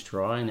long-range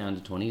try in the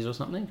under-20s or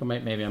something? Or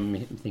maybe I'm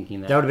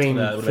thinking that. that would have been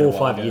That would've 4 been or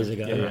a while 5 years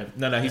ago. Yeah.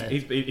 No.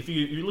 He's if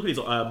you look at his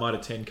Mitre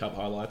 10 Cup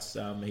highlights,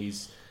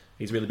 he's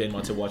really been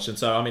one to watch. And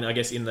so I mean, I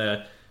guess in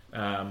the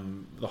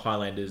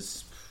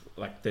Highlanders,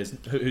 like there's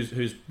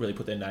who's really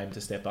put their name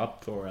to step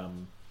up for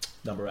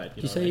number 8.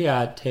 Did you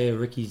say tear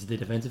Ricky's the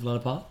defensive line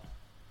apart?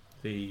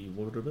 The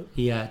what a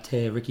bit?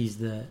 Tear Ricky's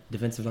the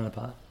defensive line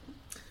apart.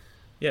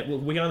 Yeah, well,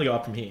 we can only go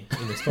up from here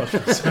in this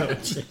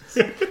podcast.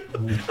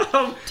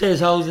 So.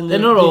 Tears holes in the They're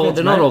not all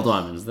defense,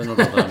 diamonds. They're not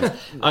all diamonds.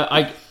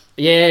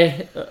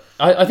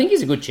 I think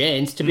he's a good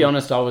chance. To be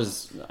honest,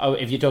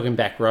 if you're talking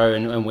back row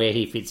and where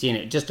he fits in,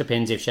 it just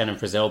depends if Shannon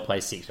Frizzell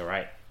plays 6 or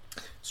 8.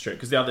 It's true,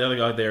 because the other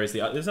guy there is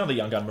there's another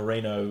young gun,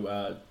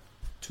 Marino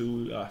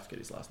I forget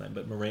his last name,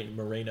 but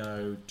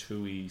Marino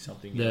Tui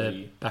something.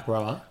 The back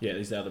rower. Yeah,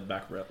 he's the other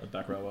back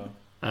rower.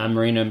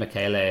 Marino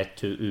Michele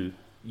Tu'u.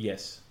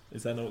 Yes.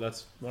 Is that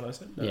that's what I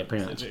said? No, Yeah,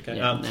 pretty much. Okay.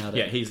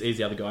 Yeah, he's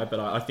the other guy, but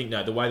I think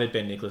the way that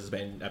Ben Nicholas has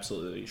been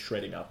absolutely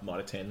shredding up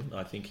Mitre 10,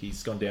 I think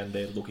he's gone down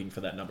there looking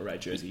for that number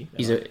 8 jersey.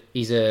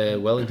 He's a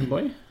Wellington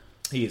boy.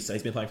 He is.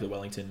 He's been playing for the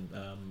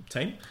Wellington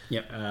team.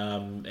 Yep.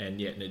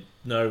 And yeah,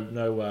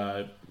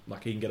 no,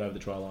 like he can get over the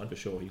try line for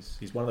sure.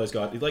 He's one of those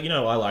guys. Like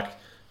I like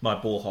my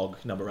ball hog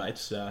number 8.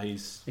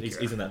 He's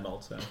in that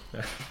mold. So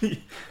yeah.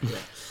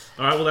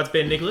 All right. Well, that's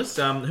Ben Nicholas.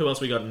 Who else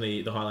we got in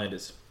the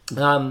Highlanders?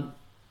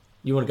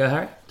 You want to go,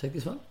 Harry? Take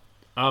this one?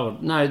 Oh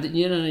no,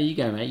 you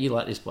go, mate. You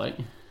like this bloke.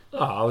 Oh,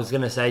 I was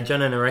going to say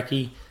John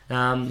Anareki.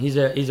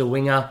 He's a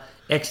winger,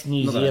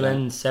 ex-New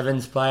Zealand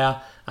Sevens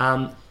player.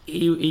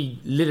 He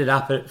lit it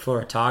up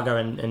for Otago,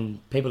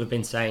 and people have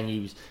been saying he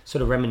was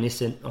sort of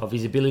reminiscent of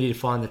his ability to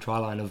find the try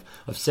line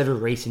of Sever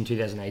Reece in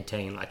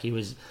 2018. Like, he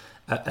was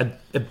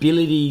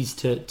abilities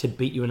to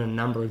beat you in a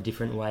number of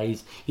different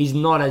ways. He's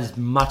not as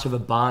much of a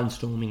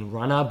barnstorming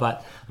runner,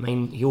 but I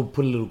mean, he'll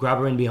put a little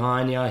grubber in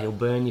behind you. He'll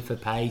burn you for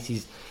pace.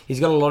 He's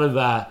got a lot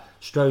of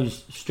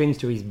strings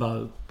to his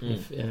bow,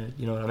 if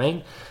you know what I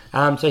mean.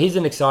 So he's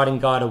an exciting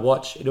guy to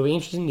watch. It'll be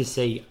interesting to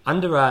see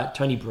under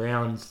Tony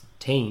Brown's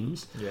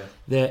teams. Yeah.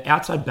 The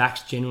outside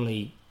backs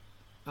generally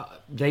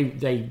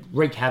they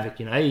wreak havoc.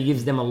 He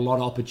gives them a lot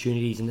of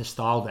opportunities in the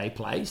style they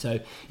play. So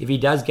if he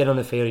does get on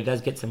the field, he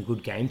does get some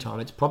good game time.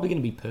 It's probably going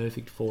to be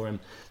perfect for him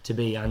to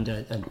be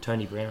under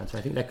Tony Brown. So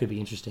I think that could be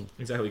interesting.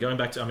 Exactly. Going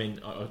back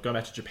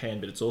to Japan,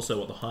 but it's also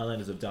what the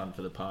Highlanders have done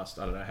for the past,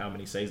 I don't know how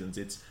many seasons.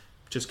 It's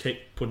just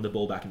keep putting the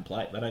ball back in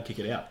play. They don't kick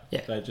it out.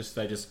 Yeah. They just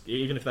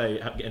even if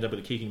they end up with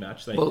a kicking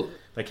match, they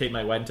keep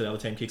waiting until the other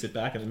team kicks it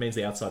back, and it means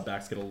the outside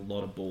backs get a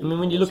lot of ball. I mean,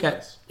 when you look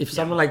at if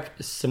someone like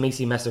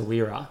Samisi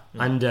Masawira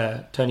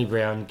under Tony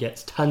Brown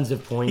gets tons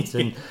of points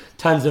and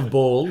tons of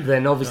ball,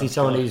 then obviously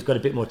someone who's got a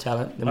bit more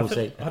talent, then we'll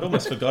see. I'd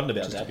almost forgotten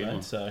about that,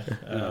 mate. So,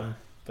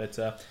 but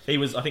I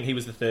think he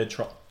was the third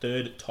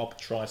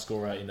top try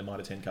scorer in the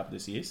Mitre 10 Cup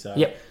this year. So,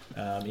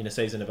 in a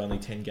season of only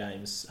 10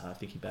 games, I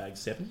think he bagged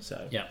 7. So,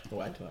 I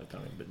can't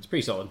remember, but it's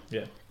pretty solid.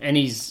 Yeah, and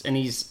he's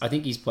I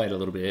think he's played a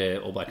little bit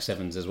of All Black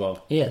Sevens as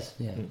well. Yes,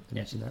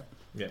 mentioned that.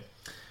 Yeah.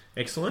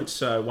 Excellent.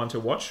 So one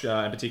to watch,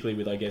 and particularly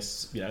with, I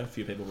guess, a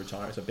few people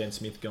retiring. So Ben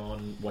Smith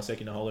gone,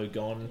 Waiseki Naholu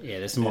gone. Yeah,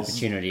 there's some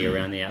opportunity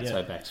around the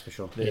outside backs for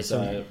sure. There's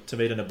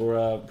Tavita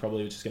Nabura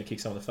probably just going to kick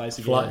someone in the face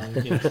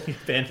again.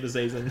 Banned for the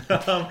season.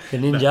 The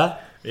ninja.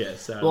 Yeah.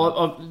 So,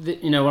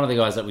 one of the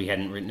guys that we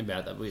hadn't written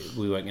about that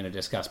we weren't going to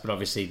discuss, but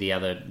obviously the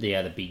other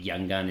big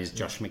young gun is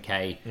Josh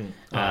McKay,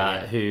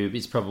 who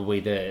is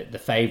probably the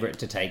favourite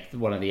to take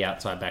one of the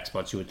outside back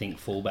spots. You would think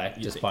fullback,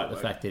 despite the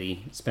fact that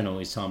he spent all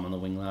his time on the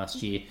wing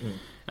last year.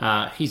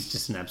 He's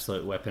just an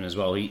absolute weapon as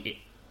well.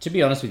 To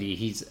be honest with you,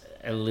 he's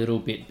a little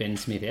bit Ben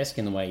Smith-esque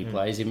in the way he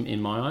plays in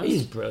my eyes.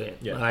 He's brilliant.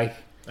 Yeah.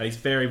 And he's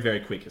very, very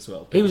quick as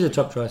well. He was a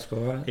top try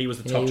scorer, right? He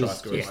was the top try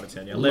scorer in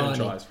 10. 11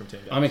 tries from 10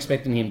 games. I'm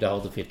expecting him to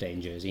hold the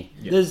 15 jersey.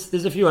 Yep.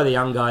 There's a few other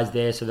young guys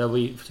there, so they'll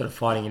be sort of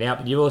fighting it out.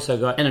 But you've also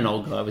got... And an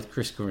old guy with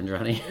Chris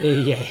Kurandrani.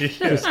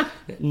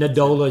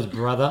 Nadolo's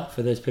brother,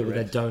 for those people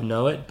Correct. that don't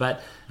know it.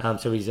 But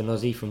so he's an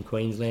Aussie from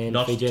Queensland,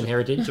 Not Fijian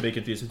heritage. To be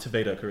confused with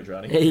Tavito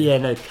Kurandrani. Yeah,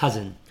 no,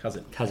 cousins.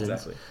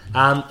 Exactly.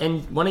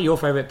 And one of your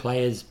favourite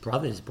players,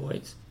 brothers,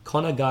 boys,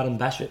 Connor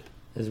Garden-Bashop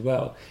as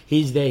well.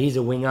 He's there. He's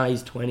a winger.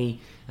 He's 20,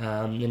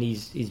 and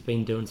he's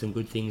been doing some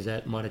good things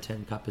at Mitre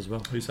 10 Cup as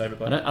well. Who's favourite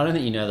player? I don't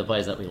think you know the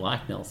players that we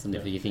like, Nelson,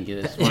 if you think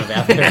it's one of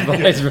our favourite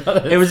players,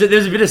 brothers. There was a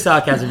bit of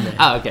sarcasm there.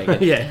 Oh, okay,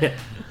 good. Yeah.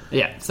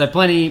 Yeah, so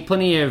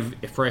plenty of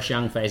fresh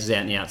young faces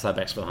out in the outside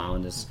backs for the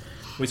Highlanders.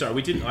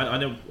 We did. I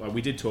know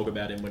we did talk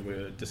about him when we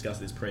were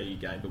discussing this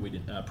pre-game, but we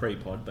didn't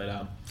pre-pod.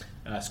 But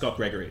Scott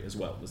Gregory as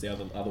well was the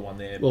other one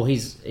there. Well,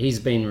 he's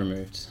been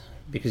removed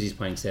because he's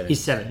playing 7. He's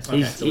 7.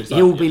 Okay, so he's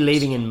he'll like, be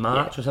leaving in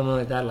March or something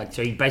like that. Like,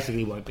 so he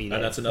basically won't be there.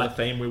 And that's another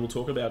theme we will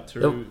talk about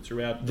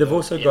throughout. They've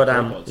also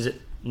got is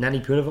it Nani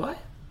Punavai?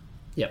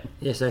 Yep.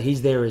 Yeah, so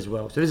he's there as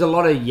well. So there's a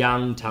lot of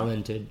young,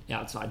 talented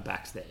outside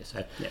backs there.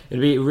 So it'll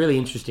be a really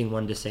interesting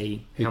one to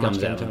see Who how much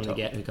comes out game time on they top.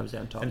 get, who comes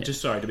out on top. And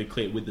just sorry to be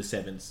clear, with the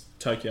sevens,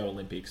 Tokyo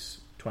Olympics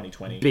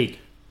 2020, Big.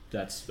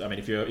 That's. I mean,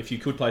 if you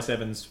could play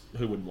sevens,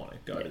 who wouldn't want to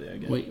go to there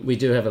again? We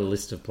do have a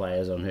list of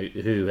players on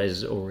who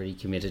has already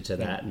committed to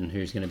that and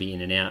who's going to be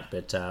in and out,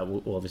 but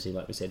we'll obviously,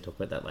 like we said, talk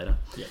about that later.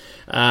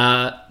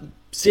 Yeah.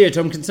 Sio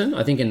Tompkinson,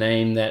 I think a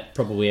name that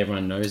probably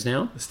everyone knows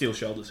now. The steel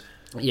shoulders.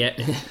 Yeah,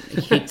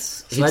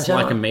 hits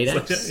Sledgehammer? like a meat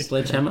axe.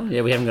 Sledgehammer.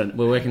 Yeah,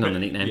 we're working on the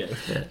nickname.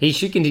 Yeah. He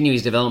should continue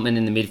his development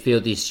in the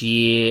midfield this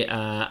year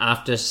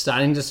after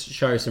starting to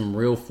show some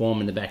real form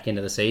in the back end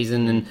of the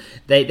season, and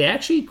they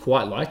actually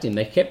quite liked him.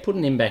 They kept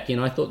putting him back in.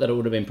 I thought that it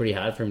would have been pretty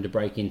hard for him to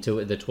break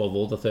into the 12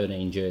 or the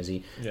 13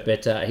 jersey,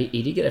 but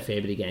he did get a fair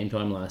bit of game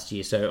time last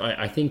year. So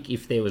I think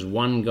if there was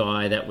one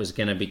guy that was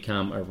going to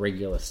become a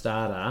regular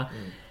starter.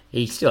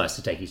 He still has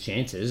to take his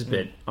chances,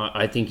 but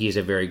I think he's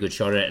a very good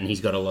shot at it, and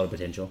he's got a lot of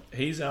potential.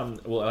 He's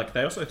like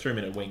they also threw him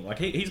in at wing. Like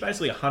he's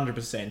basically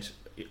 100%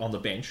 on the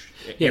bench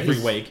Yeah, every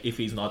he's- week if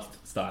he's not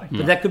starting.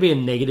 But that could be a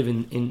negative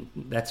in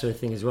that sort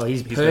of thing as well.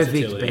 He's perfect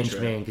versatility, bench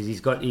true. man because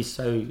he's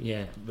so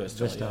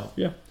versatile.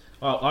 Yeah.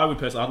 Well, I would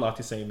personally, I'd like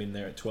to see him in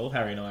there at 12.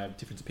 Harry and I have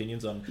different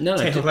opinions on No,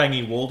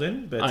 Taylor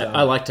Walden, but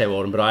I like Tay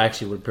Walden, but I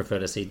actually would prefer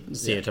to see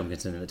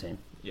Tompkinson in the team.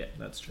 yeah,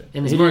 that's true.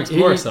 And It's who more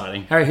did-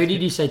 exciting. Harry, who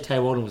did you say Tay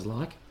Walden was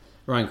like?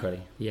 Ryan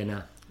Crotty. Yeah,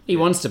 no. He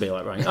wants to be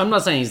like Ryan. I'm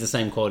not saying he's the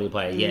same quality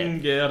player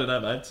yet. Yeah, I don't know,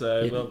 mate.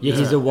 So,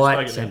 He's a white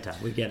spoken now. centre.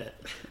 We get it.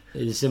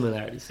 There's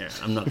similarities. Yeah,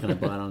 I'm not going to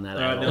bite on that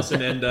All at right, all.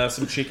 Nelson, and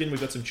some chicken. We've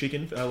got some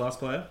chicken for our last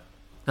player.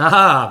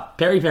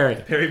 Perry.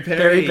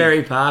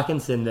 Perry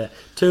Parkinson, the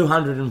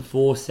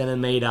 204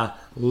 centimetre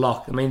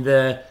lock. I mean,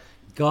 the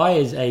guy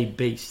is a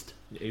beast.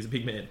 Yeah, he's a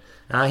big man.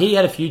 He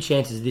had a few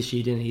chances this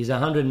year, didn't he? He's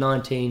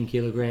 119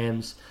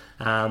 kilograms.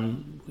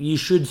 You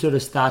should sort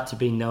of start to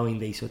be knowing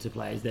these sorts of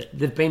players. That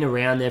they've been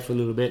around there for a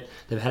little bit.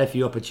 They've had a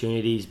few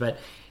opportunities, but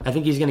I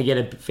think he's going to get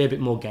a fair bit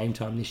more game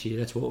time this year.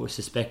 That's what we're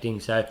suspecting.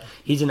 So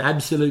he's an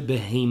absolute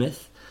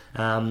behemoth.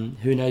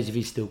 Who knows if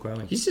he's still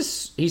growing? He's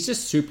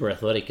just super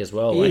athletic as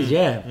well. He is,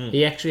 yeah.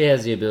 He actually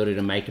has the ability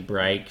to make a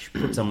break,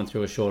 put someone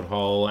through a short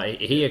hole.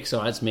 He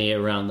excites me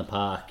around the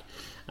park.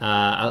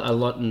 A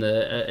lot in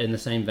the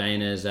same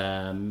vein as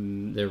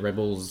the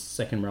Rebels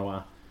second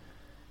rower,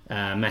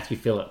 Matthew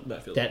Phillip.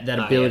 That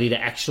ability to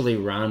actually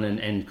run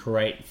and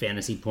create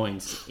fantasy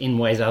points in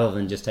ways other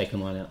than just taking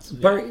lineouts.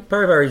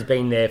 Burry's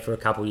been there for a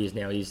couple of years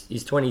now.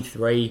 He's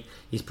 23.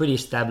 He's pretty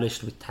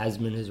established with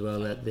Tasman as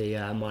well at the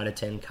Mitre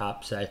 10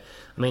 Cup. So,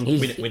 I mean,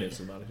 he's Winners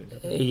of the Mitre 10 Cup.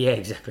 Yeah,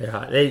 exactly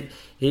right.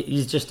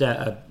 He's just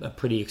a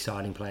pretty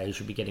exciting player. He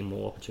should be getting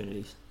more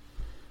opportunities.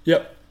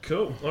 Yep.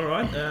 Cool. All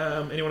right.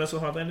 Anyone else on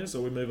Highlanders,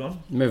 or we move on?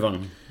 Move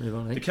on.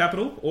 The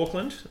capital,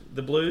 Auckland,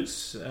 the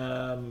Blues,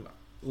 home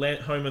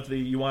of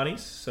the Iowanis.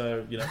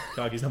 So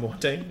Cargill's number one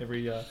team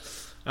every.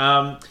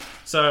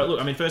 So look,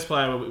 I mean, first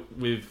player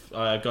we've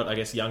got, I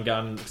guess, young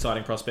gun,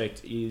 exciting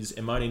prospect is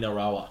Emoni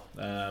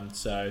Narawa.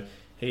 So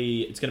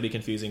it's going to be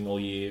confusing all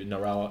year.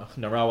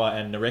 Narawa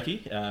and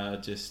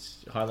Nareki,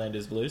 just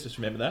Highlanders Blues. Just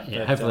remember that. Yeah,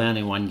 but, hopefully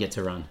only one gets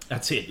a run.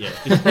 That's it. Yeah.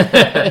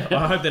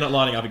 I hope they're not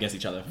lining up against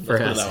each other. For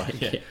Let's us, put it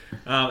that way.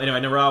 Yeah. Anyway,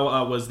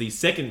 Narawa was the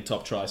second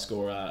top try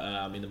scorer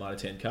in the Mitre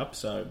 10 Cup.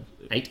 So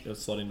 8. It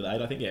was slotted into the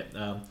 8, I think.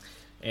 Yeah.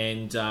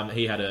 And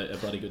he had a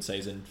bloody good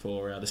season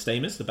for the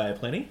Steamers, the Bay of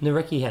Plenty.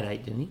 Nareki had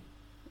 8, didn't he?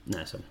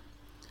 No, so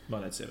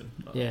Mine had 7.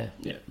 Yeah.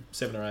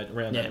 7 or 8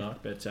 around that mark.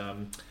 But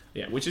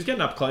which is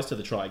getting up close to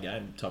the try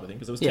game type of thing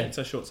because it was 10,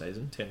 so short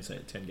season,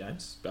 10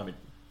 games. I mean,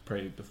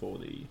 before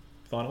the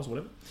finals,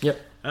 whatever. Yep.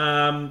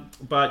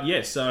 But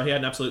yes, so he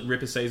had an absolute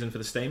ripper season for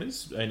the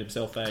Steamers. Earned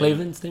himself a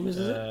Cleveland Steamers,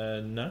 is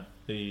it? No,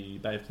 the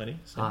Bay of Plenty.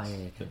 Yeah,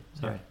 okay.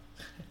 Sorry.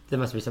 There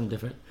must be something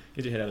different.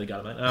 Get your head out of the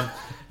gutter,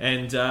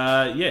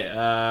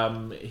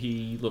 mate.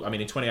 He look. I mean,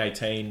 in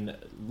 2018,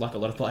 like a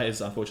lot of players,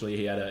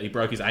 unfortunately, he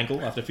broke his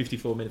ankle after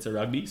 54 minutes of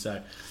rugby.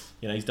 So,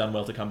 he's done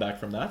well to come back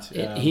from that.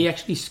 He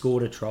actually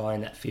scored a try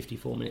in that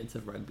 54 minutes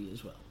of rugby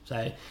as well.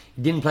 So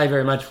he didn't play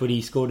very much footy.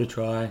 He scored a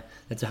try.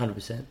 That's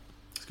 100%.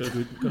 He's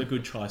got a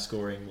good try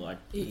scoring I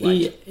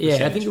think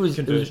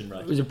conversion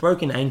rate. It was a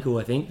broken ankle.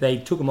 I think they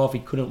took him off. He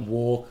couldn't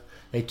walk.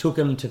 They took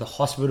him to the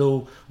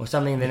hospital or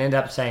something, and then ended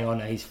up saying, "Oh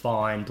no, he's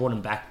fine." Brought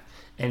him back.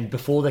 And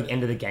before the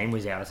end of the game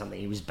was out or something,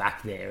 he was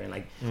back there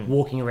and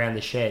walking around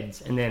the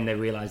sheds. And then they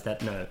realised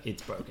that no,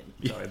 it's broken.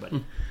 Sorry, but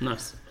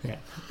Nice. Yeah,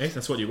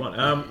 that's what you want.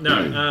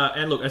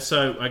 And look,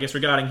 so I guess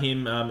regarding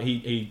him,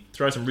 he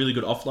throws some really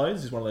good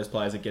offloads. He's one of those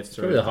players that gets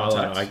through. Probably the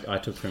highlight I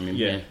took from him.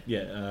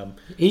 Yeah.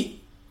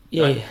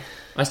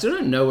 I still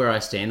don't know where I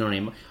stand on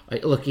him.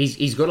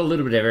 He's got a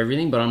little bit of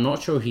everything, but I'm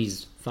not sure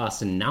he's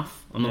fast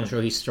enough. I'm not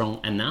sure he's strong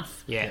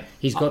enough. Yeah.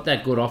 He's got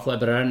that good offload,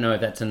 but I don't know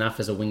if that's enough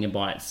as a winger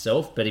by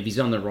itself. But if he's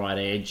on the right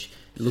edge,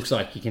 it looks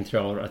like he can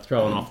throw an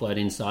offload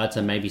inside,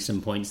 so maybe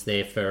some points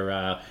there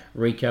for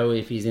Rico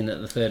if he's in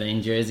at the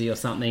 13 jersey or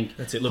something.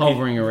 That's it. Look,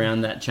 hovering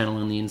around that channel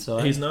on the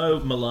inside. He's no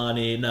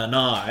Milani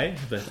Nanai,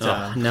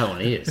 but no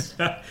one is.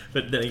 But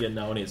then again,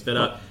 no one is.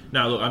 But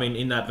no, look, I mean,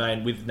 in that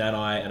vein, with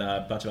Nanai and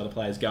a bunch of other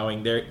players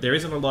going, there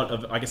isn't a lot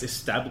of, I guess,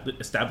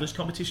 established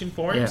competition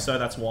for him. Yeah. So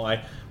that's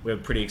why we're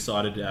pretty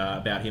excited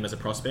about him as a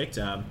prospect.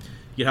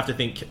 You'd have to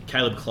think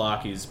Caleb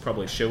Clark is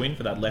probably shoo-in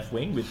for that left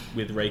wing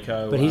with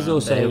Rico. but he's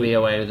also He'll be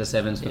away with the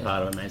sevens for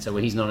part of it, mate. So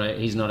he's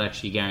not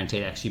actually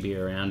guaranteed to actually be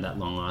around that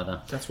long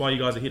either. That's why you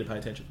guys are here to pay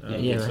attention. Right.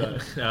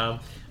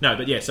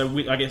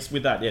 I guess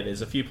with that,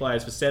 there's a few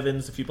players for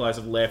sevens, a few players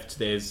have left.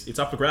 It's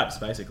up for grabs,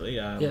 basically.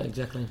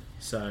 exactly.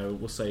 So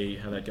we'll see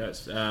how that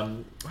goes.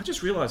 I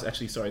just realised,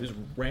 actually, sorry, this is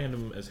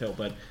random as hell,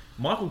 but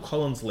Michael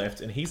Collins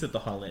left, and he's at the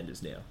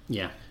Highlanders now.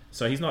 Yeah.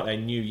 So he's not a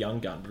new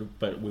young gun,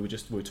 but we were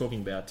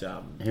talking about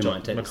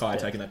Mackay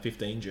taking that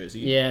 15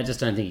 jersey. Yeah, I just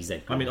don't think he's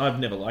that good. I mean, I've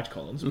never liked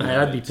Collins. Mate,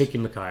 I'd be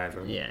picking Mackay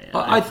over him. Yeah.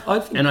 I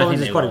think Collins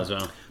is quite as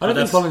well. I don't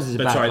think Collins is a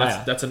bad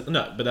player.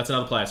 But that's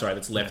another player. Sorry,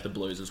 that's left the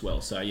Blues as well.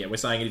 So yeah, we're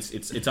saying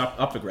it's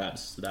up for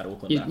grabs. That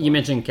Auckland. You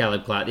mentioned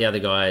Caleb Clark. The other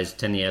guys,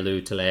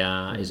 Tanielu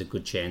Talea is a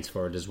good chance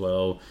for it as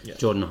well. Yeah.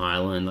 Jordan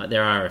Highland.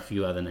 There are a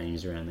few other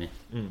names around there.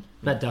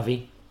 Matt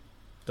Duffy.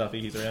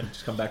 He's around.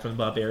 Just come back from the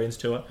Barbarians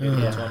tour.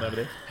 Time over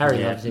there.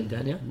 Harry loves him,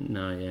 don't you?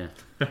 No, yeah.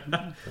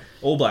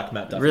 All black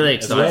Matt Duffy. Really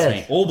excites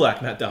me. All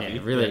black Matt Duffy.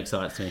 Yeah, really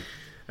excites me.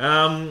 So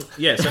no,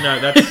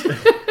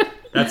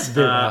 that's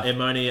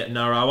Emoni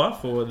Narawa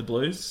for the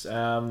Blues.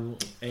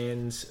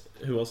 And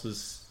who else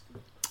is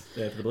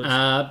there for the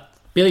Blues?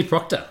 Billy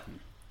Proctor.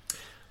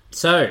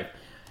 So,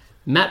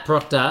 Matt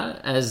Proctor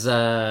as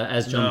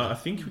John. No, I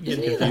think we're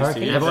getting Isn't he the confused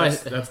here.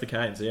 Hurricanes? That's the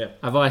Canes, yeah.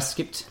 Have I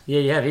skipped?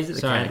 Yeah, he's at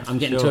the Sorry, Canes. I'm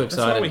getting Sure. too That's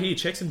why excited. we're here.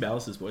 Checks and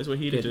balances, boys. We're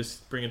here to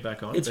just bring it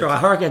back on. It's right.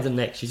 Hurricanes are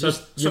next.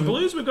 So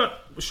Blues,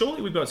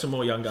 surely we've got some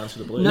more young guns for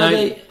the Blues.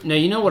 No, No,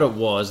 you know what it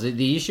was?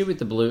 The issue with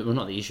the Blues, well,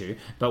 not the issue,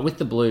 but with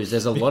the Blues,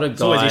 there's a lot of guys.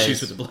 There's always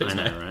issues with the Blues, I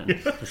know,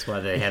 right? That's why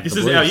they have This the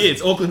is Blues. our year.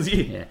 It's Auckland's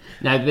year. Yeah.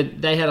 No,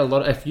 but they had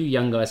a few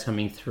young guys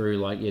coming through,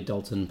 like your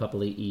Dalton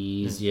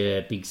Papali'is,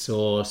 your Big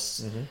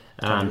Sauce,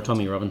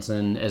 Tommy Robinson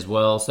as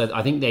well. So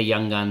I think they're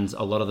young guns.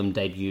 A lot of them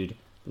debuted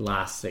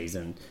last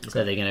season,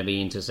 so they're going to be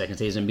into second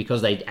season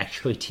because they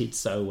actually did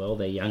so well.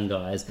 They're young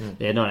guys.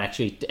 They're not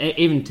actually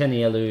even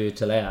Tanielu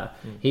Talea.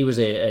 He was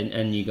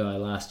a new guy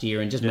last year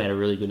and just made a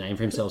really good name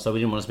for himself. So we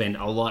didn't want to spend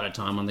a lot of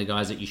time on the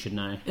guys that you should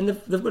know. And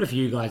they've got a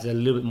few guys that are a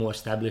little bit more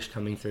established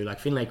coming through, like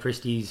Finlay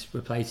Christie's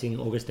replacing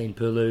Augustine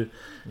Pulu.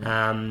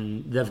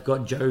 They've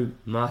got Joe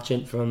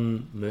Marchant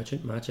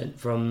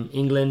from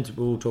England.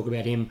 We'll talk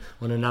about him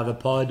on another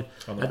pod.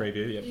 On the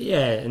preview, yeah.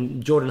 Yeah,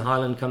 and Jordan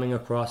Highland coming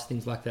across,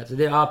 things like that. So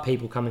there are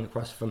people coming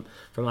across from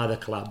other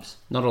clubs.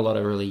 Not a lot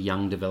of really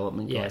young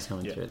development guys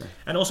coming through there.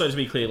 And also to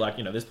be clear,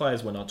 there's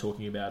players we're not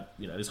talking about.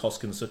 There's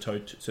Hoskins,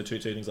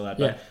 Sotutu, things like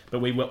that. But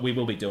we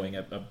will be doing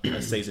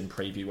a season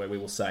preview where we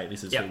will say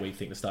this is who we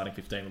think the starting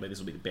 15 will be. This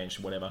will be the bench,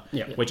 whatever.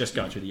 We're just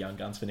going through the young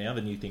guns for now.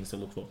 The new things to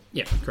look for.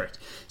 Yeah, correct.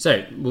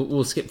 So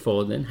we'll skip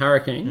forward then.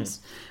 Hurricanes.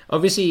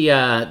 Obviously,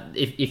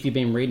 if you've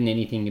been reading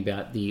anything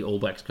about the All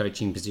Blacks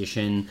coaching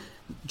position,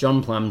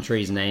 John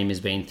Plumtree's name has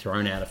been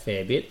thrown out a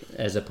fair bit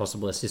as a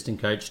possible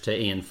assistant coach to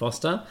Ian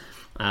Foster.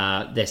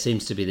 There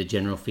seems to be the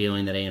general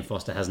feeling that Ian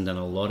Foster hasn't done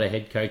a lot of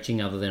head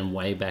coaching other than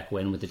way back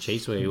when with the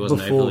Chiefs where he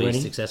wasn't overly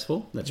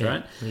successful. That's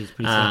right. He's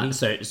pretty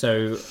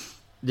so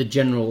the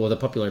general or the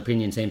popular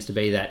opinion seems to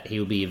be that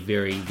he'll be a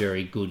very,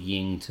 very good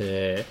yin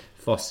to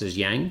Foster's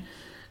yang.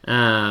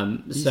 Wow,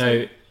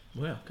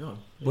 God.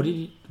 What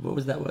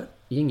was that word?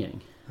 Yin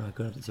yang. Oh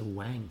God, it's a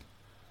wang.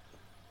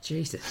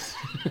 Jesus.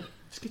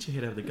 Just get your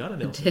head out of the gutter,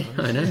 Nelson.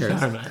 I know.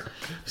 Sorry, mate.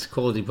 It's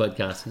quality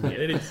podcasting. Yeah,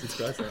 it is. It's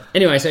great.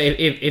 Anyway, so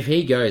if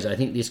he goes, I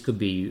think this could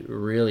be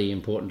really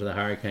important to the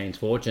Hurricanes'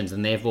 fortunes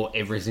and therefore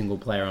every single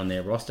player on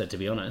their roster, to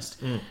be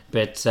honest.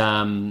 But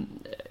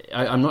I'm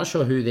not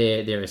sure who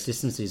their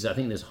assistants is. I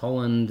think there's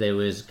Holland, there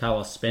was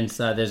Carlos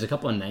Spencer, there's a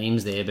couple of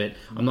names there, but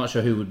I'm not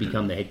sure who would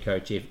become the head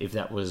coach if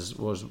that was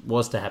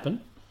to happen.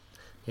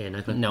 Yeah,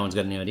 no clue. No one's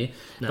got any idea.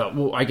 No.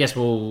 But I guess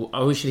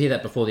we should hear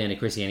that before the end of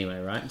Chrissy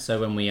anyway, right? So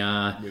when we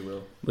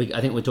will.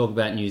 I think we'll talk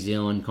about New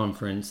Zealand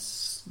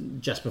conference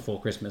just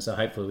before Christmas. So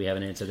hopefully we have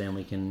an answer then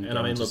we can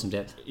go into some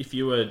depth. If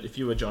you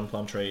were John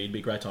Plumtree, it'd be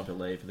a great time to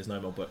leave. There's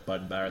no more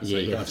Bowden Barrett, so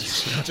you Yeah.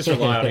 can't just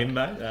rely on him,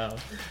 mate.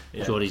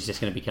 Yeah. Geordie's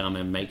just going to become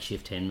a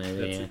makeshift 10,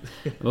 maybe.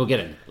 Yeah. We'll get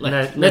him. No,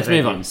 Let's thank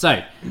move you. on.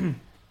 So,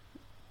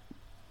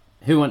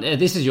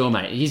 this is your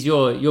mate. He's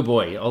your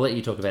boy. I'll let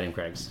you talk about him,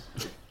 Craigs.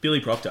 Billy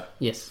Proctor.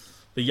 Yes.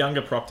 The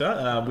younger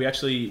Proctor.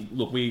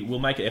 We'll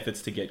make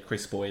efforts to get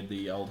Chris Boyd,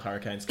 the old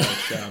Hurricanes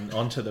coach,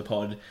 onto the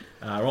pod,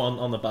 or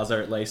on the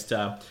buzzer at least,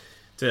 to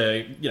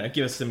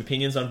give us some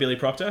opinions on Billy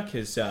Proctor,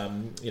 because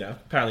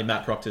apparently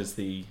Matt Proctor's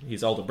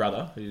his older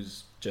brother,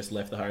 who's just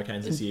left the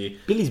Hurricanes this year.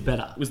 Billy's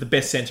better. Was the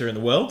best centre in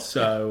the world,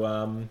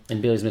 so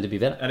And Billy's meant to be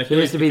better. and if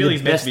Billy's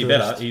Billy's the meant to be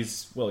best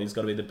better, he's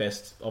got to be the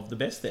best of the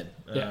best then.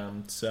 Yeah.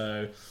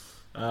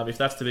 If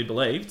that's to be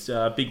believed,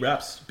 big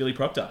raps, Billy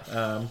Proctor.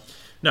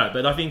 No,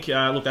 but I think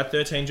that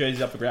 13 jersey's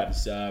up for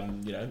grabs.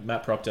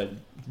 Matt Proctor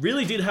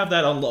really did have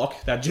that on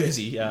lock, that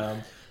jersey.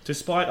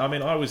 Despite,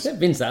 I was...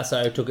 Vince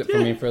Asso took it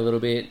from him for a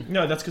little bit.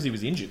 No, that's because he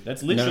was injured.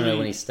 That's literally... No,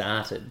 when he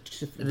started.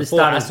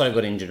 Before Asso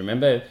got injured,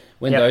 remember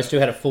when those two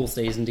had a full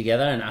season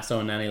together and Asso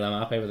and Nani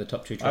Lamape were the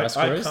top two try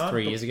scorers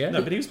 3 years ago?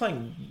 No, but he was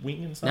playing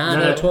wing and stuff.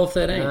 No,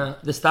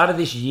 12-13. The start of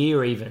this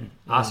year even,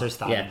 Arso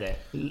started there.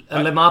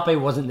 Lemape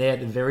wasn't there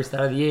at the very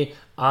start of the year.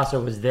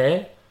 Arso was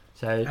there.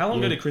 So how long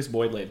did Chris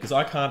Boyd leave? Because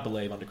I can't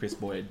believe under Chris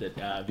Boyd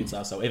that Vince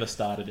Asso ever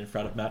started in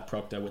front of Matt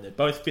Proctor when they're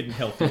both fit and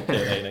healthy at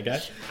 13, okay?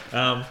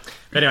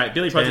 But anyway,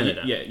 Billy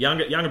Proctor,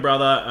 younger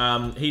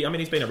brother.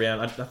 He's been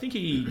around. I think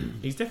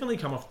he's definitely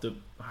come off the...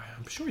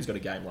 I'm sure he's got a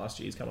game last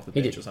year. He's come off the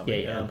bench or something.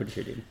 Yeah, I'm pretty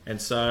sure he did. And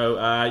so,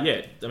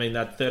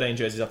 that 13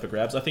 jersey's up for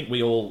grabs. I think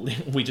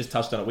we just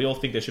touched on it. We all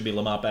think there should be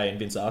Lamape and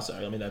Vince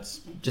Asso.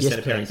 that's just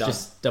centre pairing done.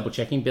 Just double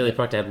checking. Billy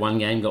Proctor had one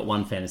game, got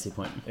 1 fantasy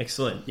point.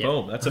 Excellent. Yep.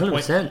 Boom. That's a 100%.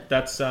 point.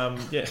 That's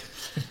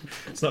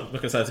It's not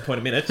going to say it's a point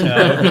a minute,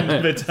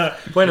 but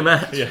point a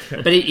match. Yeah.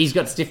 But he's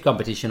got stiff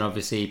competition,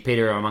 obviously.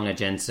 Peter Amunga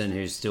Jensen,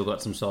 who's still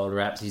got some solid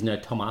raps. He's no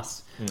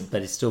Thomas,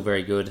 but he's still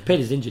very good.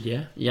 Peter's injured,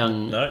 yeah?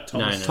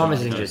 Thomas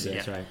is injured,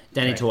 that's right.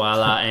 Danny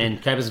Tuala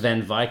and Cobus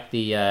Van Vyk,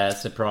 the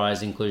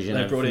surprise inclusion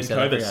they of brought in South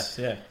Cobus,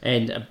 Africa.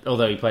 And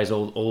although he plays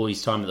all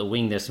his time at the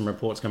wing, there's some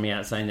reports coming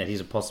out saying that he's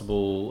a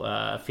possible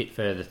fit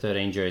for the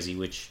 13 jersey,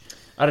 which...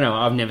 I don't know.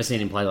 I've never seen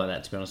him play like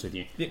that, to be honest with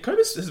you. Yeah,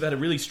 Cobus has had a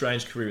really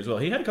strange career as well.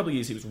 He had a couple of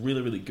years he was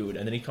really, really good,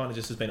 and then he kind of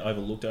just has been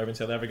overlooked over in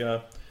South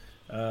Africa.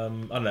 I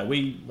don't know.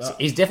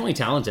 He's definitely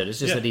talented. It's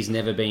just that he's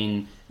never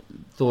been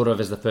thought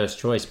of as the first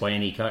choice by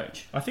any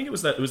coach. I think it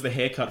was the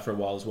haircut for a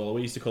while as well.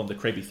 We used to call him the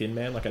creepy thin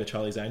man, like out of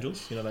Charlie's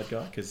Angels. You know that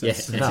guy? Because he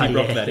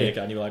rocked that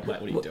haircut, and you were like,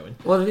 mate, what are you doing?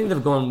 Well, I think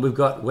we've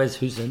got Wes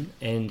Husen,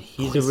 and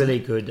he's a really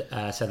good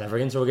South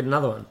African, so we'll get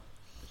another one.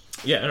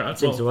 Yeah, all right.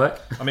 Seems to work.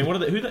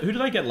 Who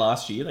did they get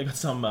last year? They got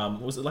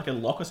some. Was it like a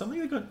lock or something?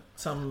 They got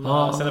some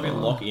South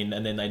African lock in,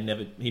 and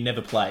then he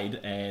never played,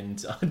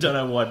 and I don't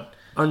know what.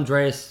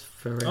 Andreas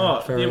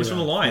Ferreira. It was from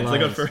the Lions. They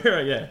got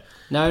Ferreira. Yeah.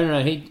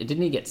 No.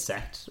 Didn't he get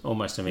sacked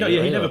almost immediately?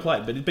 No, he never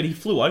played, but he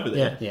flew over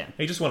there. Yeah.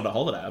 He just wanted a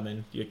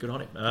holiday. Good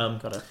on him.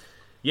 Got it.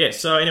 Yeah,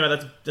 so anyway,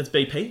 that's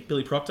BP,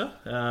 Billy Proctor.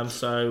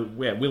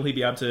 Will he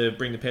be able to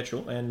bring the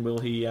petrol, and will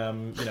he,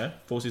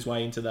 force his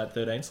way into that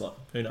 13 slot?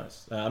 Who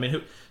knows?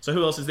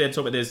 Who else is there to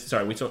talk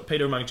about? We talked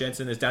Peter Amunga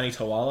Jensen. There's Danny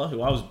Tuala,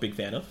 who I was a big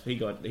fan of. He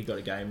got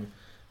a game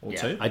or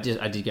two. I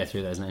did go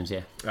through those names.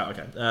 Yeah. Oh,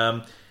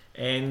 okay.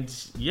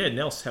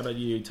 Nels, how about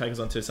you take us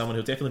on to someone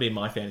who'll definitely be in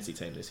my fantasy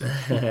team this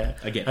year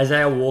again?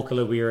 Isaiah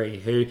Walker-Lewiri,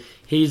 who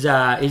he's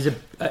I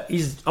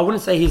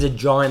wouldn't say he's a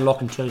giant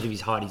lock in terms of his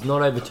height. He's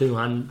not over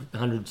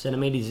 200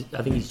 centimeters.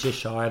 I think he's just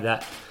shy of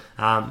that.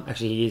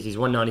 Actually, he is. He's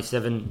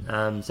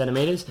 197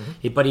 centimeters,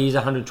 but he is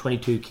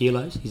 122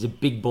 kilos. He's a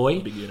big boy.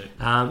 Big unit.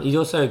 He's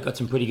also got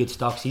some pretty good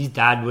stocks. His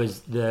dad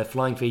was the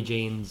Flying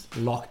Fijians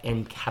lock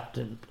and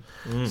captain.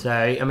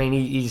 So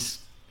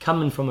he's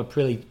coming from a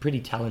pretty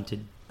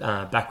talented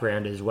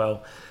background as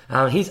well.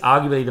 He's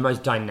arguably the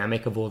most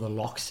dynamic of all the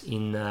locks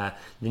in the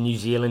New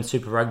Zealand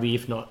Super Rugby,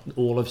 if not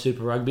all of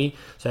Super Rugby.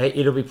 So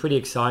it'll be pretty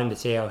exciting to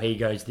see how he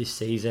goes this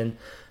season.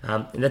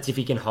 And that's if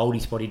he can hold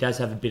his spot. He does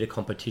have a bit of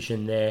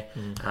competition there.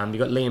 You've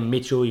got Liam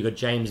Mitchell, you've got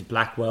James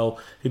Blackwell,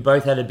 who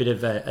both had a bit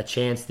of a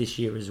chance this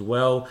year as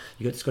well.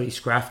 You've got Scotty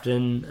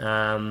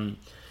Scrafton.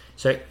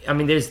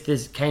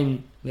 There's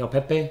Kane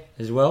Leopepe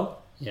as well.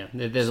 Yeah,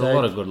 there's a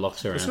lot of good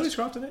locks around. Is Scotty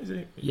Scrafton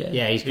there?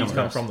 Yeah, he's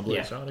come from the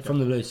Blues, yeah. right? Okay. From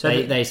the Blues.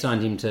 So they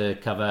signed him to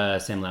cover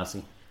Sam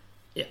Lousy.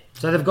 Yeah,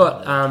 so they've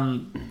got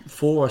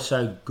 4 or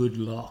so good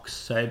locks.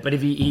 So, but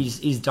if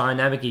he's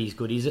dynamic, he's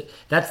good.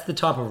 That's the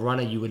type of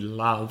runner you would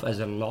love as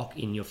a lock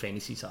in your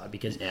fantasy side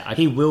because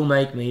he will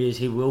make meters.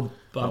 He will.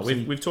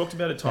 We've talked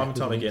about it time and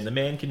time again. The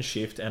man can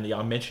shift, and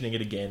I'm mentioning it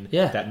again.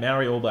 Yeah. That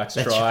Maori All Blacks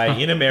try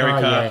in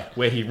America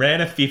where he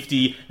ran a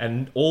 50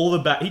 and all the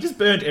back. He just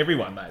burned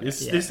everyone, mate.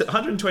 This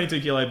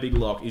 122 kilo big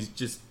lock is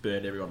just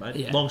burned everyone, mate.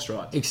 Yeah. Long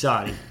strides.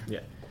 Exciting.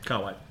 Yeah,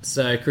 can't wait.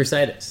 So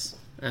Crusaders.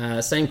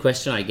 Same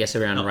question, I guess,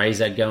 around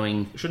Razor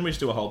going... Shouldn't we just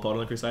do a whole pod on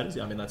the Crusaders?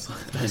 I mean, that's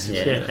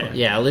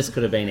Yeah, our list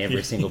could have been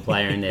every single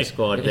player in their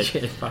squad, but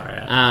Far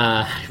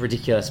out.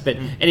 ridiculous. But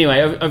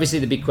anyway, obviously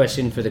the big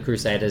question for the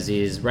Crusaders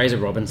is Razor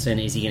Robinson,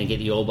 is he going to get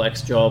the All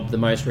Blacks job? The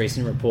most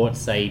recent reports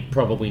say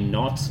probably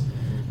not.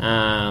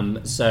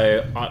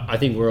 So I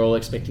think we're all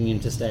expecting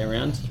him to stay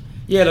around.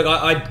 Yeah, look,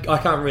 I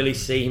can't really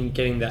see him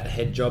getting that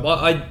head job.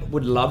 I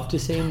would love to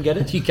see him get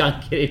it. You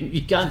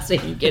can't see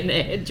him getting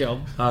a head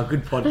job. Oh,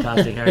 good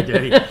podcasting, Harry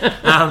Dirty.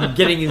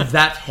 Getting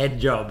that head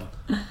job.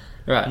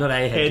 Right. Not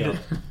a head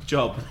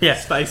job. Yeah.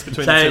 Space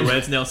between the two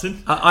words,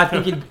 Nelson. I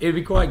think it'd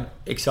be quite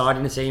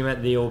exciting to see him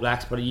at the All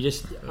Blacks, but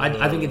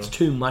I think it's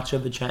too much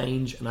of a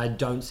change, and I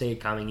don't see it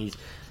coming. He's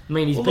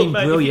been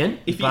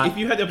brilliant. If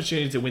you had the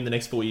opportunity to win the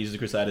next 4 years of the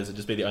Crusaders and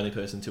just be the only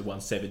person to win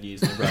 7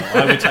 years in a row,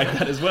 I would take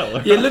that as well.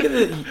 Yeah, look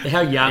at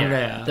how young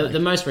they are. The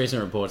most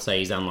recent reports say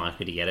he's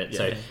unlikely to get it.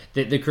 So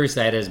the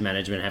Crusaders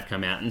management have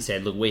come out and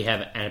said, look, we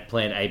have a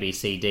plan A, B,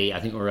 C, D.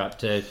 I think we're up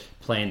to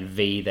plan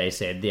V, they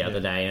said the other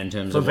day, in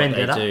terms of what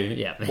they do.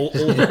 Yeah.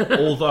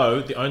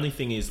 Although the only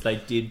thing is they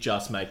did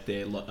just make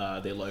their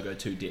logo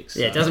 2 dicks.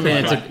 Yeah, it doesn't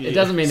mean it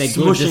doesn't mean they're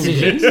good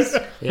decisions.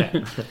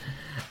 Yeah.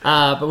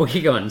 But we'll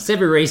keep going.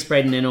 Sevu Reece,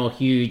 Braden Ennor,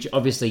 huge.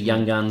 Obviously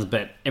young guns,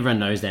 but everyone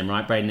knows them,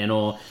 right? Braden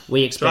Ennor,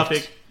 we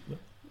expect...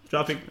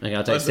 Traffic. Okay,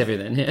 I'll take Sevu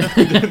then.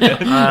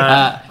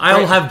 Yeah.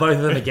 I'll have both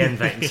of them again,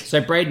 thanks. So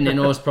Braden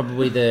Ennor is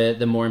probably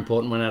the more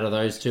important one out of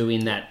those two,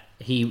 in that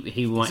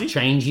he might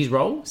change his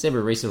role.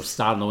 Sevu Reece will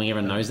start on the wing,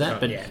 everyone knows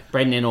that. But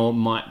Braden Ennor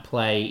might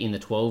play in the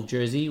 12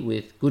 jersey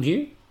with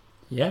Goodhue.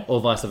 Yeah.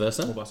 Or vice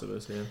versa.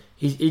 Yeah.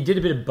 He did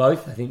a bit of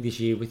both, I think, this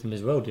year with him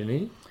as well, didn't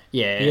he?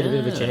 Yeah. He had a bit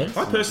of a chance.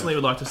 I personally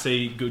would like to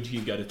see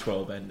Goodhue go to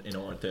 12 and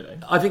Ennor at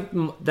 13. I think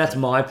that's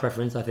my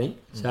preference, I think.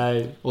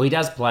 So, well, he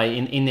does play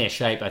in their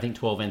shape. I think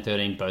 12 and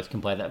 13 both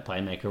can play that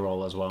playmaker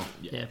role as well.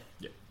 yeah.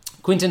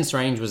 Quinton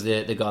Strange was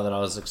the guy that I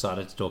was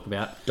excited to talk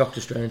about.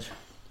 Doctor Strange.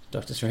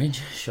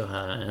 Sure,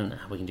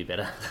 we can do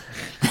better.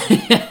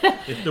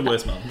 The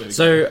worst one.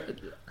 So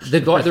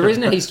the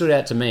reason that he stood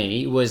out to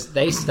me was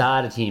they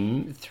started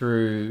him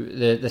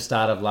through the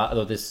start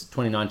of this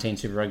 2019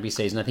 Super Rugby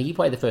season. I think he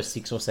played the first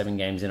 6 or 7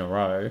 games in a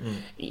row.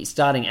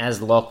 Starting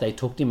as lock, they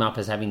took him up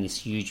as having this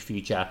huge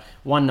future.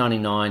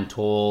 199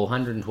 tall,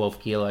 112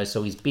 kilos,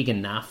 so he's big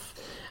enough.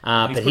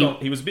 But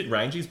he was a bit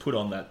rangy. He's put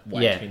on that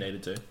weight he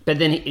needed to. But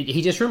then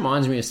he just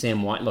reminds me of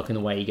Sam Whitelock in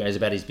the way he goes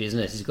about his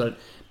business. He's got a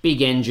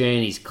big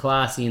engine. He's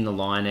classy in the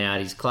line out.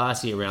 He's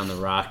classy around the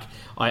ruck.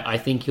 I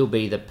think he'll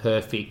be the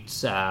perfect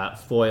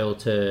foil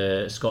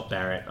to Scott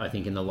Barrett, I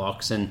think, in the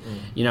locks. And,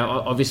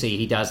 obviously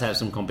he does have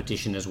some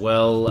competition as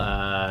well.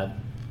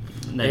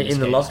 In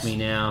the locks me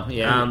now.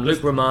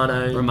 Luke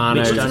Romano.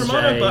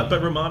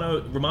 But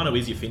Romano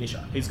is your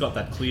finisher. He's got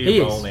that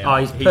clear role now.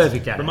 He's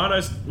perfect at it.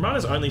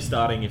 Romano's only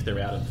starting if they're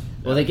out of...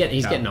 Well,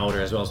 he's getting older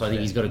as well, so I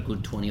think he's got a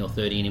good 20 or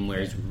 30 in him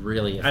where he's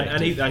really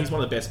effective. And he's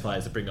one of the best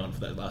players to bring on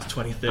for that last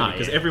 20, 30,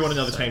 because everyone in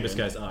the other team just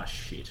goes,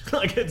 shit.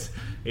 Like, it's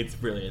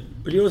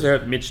brilliant. But you also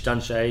have Mitch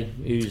Dunshea,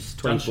 who's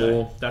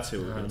 24. That's who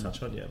we're going to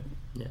touch on, yeah.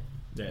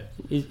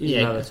 He's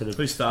another sort of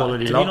who started?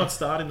 quality Did lock. he not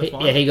start in the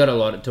final? Yeah, he got a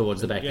lot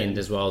towards the back end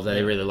as well.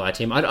 They really liked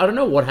him. I don't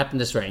know what happened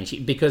to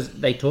Strange, because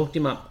they talked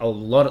him up a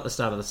lot at the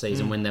start of the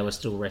season when they were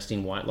still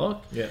resting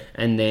Whitelock. Yeah.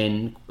 And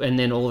then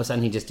all of a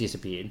sudden he just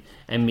disappeared.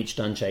 And Mitch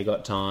Dunshea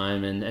got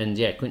time, and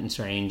Quinton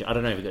Strange, I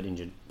don't know if he got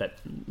injured, but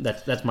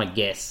that's my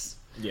guess.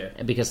 Yeah.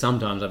 Because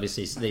sometimes,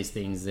 obviously, these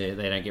things, they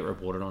don't get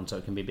reported on, so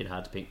it can be a bit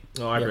hard to pick.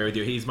 Oh, I agree with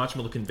you. He's much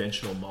more the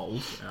conventional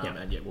mould.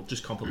 And we'll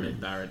just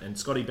compliment Barrett. And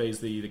Scotty B's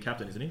the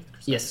captain, isn't he?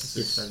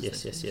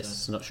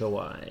 Yes. Not sure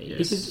why.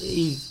 Because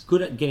he's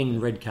good at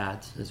getting red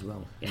cards as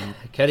well. Yeah.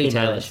 Cody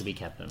Taylor should be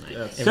captain, mate.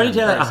 Cody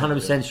Taylor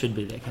 100% should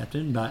be their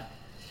captain, but...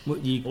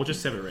 or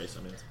just Sevu Reece,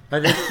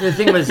 the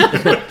thing was...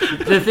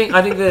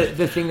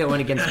 the thing that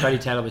went against Cody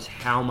Taylor was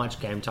how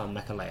much game time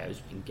Makalayo's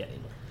been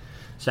getting.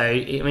 So,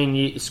 I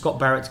mean, Scott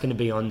Barrett's going to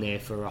be on there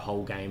for a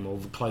whole game or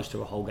close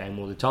to a whole game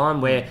all the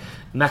time, where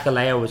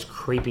Makalayo was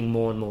creeping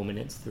more and more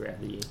minutes throughout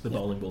the year. The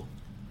bowling ball.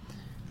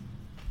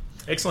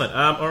 Excellent.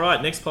 All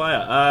right, next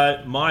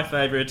player. My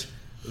favourite,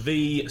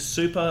 the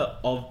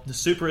superest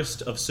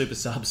of super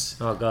subs.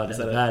 Oh, God, that's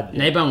bad.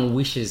 Nabon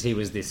wishes he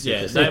was this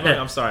super sub.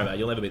 I'm sorry, mate.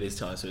 You'll never be this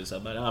type of super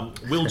sub. But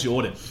Will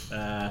Jordan.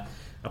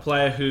 A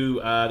player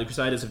who the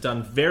Crusaders have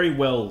done very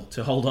well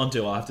to hold on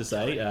to, I have to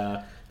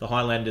say. The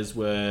Highlanders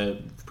were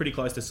pretty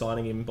close to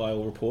signing him by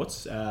all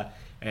reports.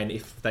 And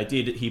if they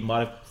did, he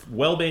might have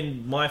well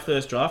been my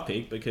first draft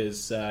pick,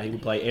 because he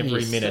would play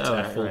every minute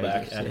at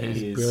fullback. And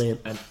he is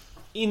brilliant. An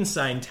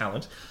insane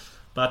talent.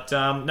 But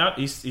no,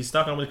 he's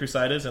stuck on with the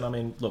Crusaders. And I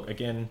mean, look,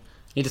 again...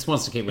 He just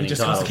wants to keep winning He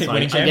just titles. wants to keep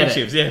winning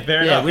championships. Yeah,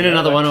 fair enough. Win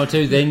another one or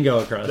two, then go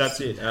across.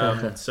 That's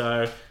it.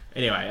 So...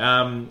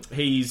 Anyway,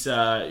 he's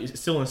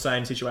still in the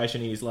same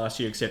situation he was last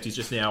year, except he's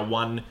just now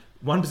one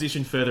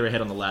position further ahead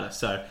on the ladder.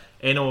 So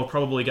Ennor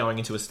probably going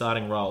into a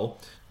starting role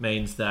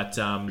means that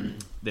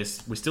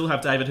we still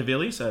have David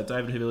Havili. So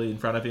David Havili in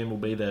front of him will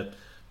be the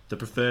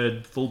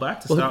preferred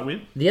fullback to start with.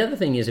 The other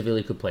thing is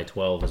Havili could play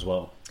 12 as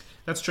well.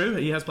 That's true.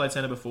 He has played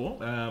centre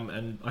before,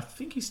 and I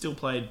think he still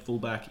played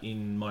fullback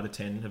in Mitre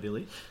 10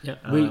 Havili. Yeah,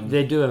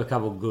 they do have a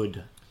couple of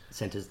good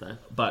centres though.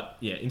 But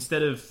yeah,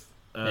 instead of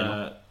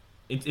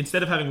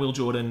having Will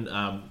Jordan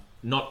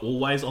not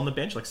always on the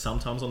bench, like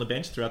sometimes on the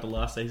bench throughout the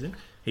last season,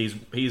 he's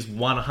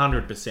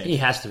 100%. He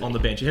has to be on the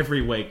bench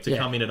every week to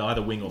come in at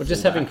either wing or fullback.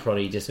 Just having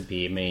Crotty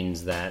disappear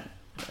means that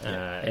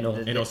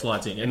Enor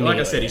slides in, and like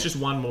I said, he's just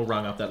one more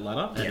rung up that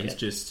ladder, and he's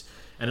just.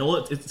 And all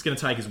it's going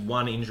to take is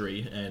one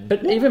injury.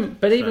 But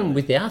even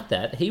without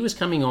that, he was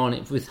coming on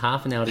with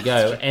half an hour to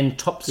go and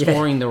top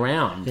scoring the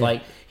round. Yeah.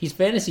 Like his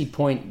fantasy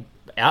point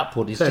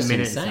output is just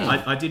insane.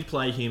 I did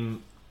play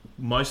him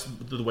most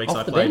of the weeks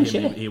I played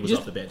him. He was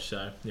off the bench.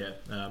 So yeah,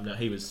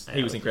 he was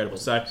incredible.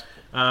 So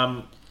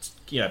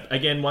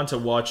again, one to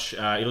watch.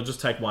 It'll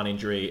just take one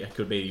injury. It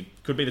could be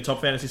the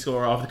top fantasy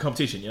scorer of the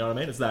competition. You know what I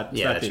mean? It's that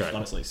big, right.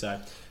 Honestly. So.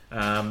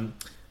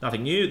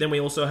 Nothing new. Then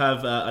we also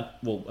have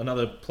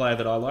another player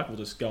that I like. We'll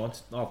just go on.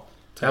 I'll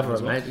go for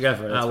it, mate. Go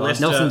for it.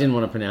 Nelson didn't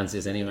want to pronounce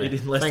this anyway.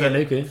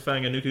 Fanganuku.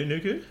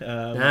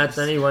 It's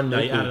only one Nuku. No,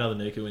 you add another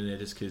Nuku in there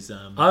just because...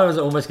 I was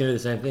almost going to do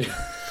the same thing.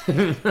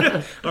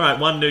 All right,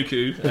 one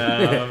Nuku,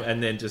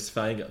 and then just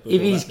Fanga.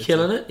 If he's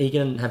killing it, he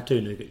can have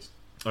two Nukus.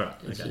 All right,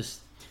 okay. It's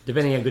just...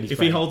 Depending how good he's If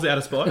playing. he holds out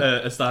a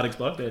starting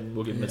spot, then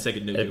we'll give him a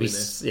second Nuku in there.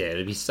 Yeah,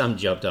 it'd be some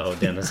job to hold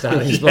down the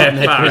starting spot in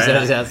that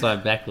Crusaders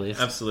outside backlist.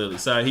 Absolutely.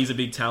 So he's a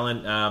big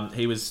talent.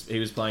 He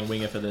was playing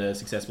winger for the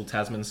successable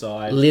Tasman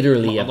side.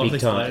 Literally a big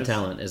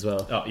talent as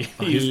well. Oh,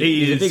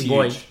 he is a big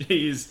boy.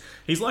 He's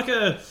like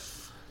a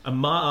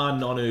Ma'a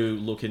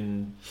Nonu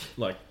looking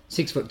like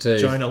 6'2".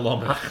 Jonah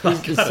Lomba.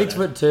 He's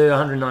 6'2",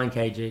 109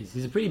 kgs.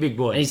 He's a pretty big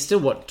boy. And he's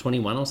still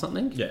 21 or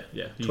something? Yeah.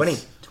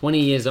 20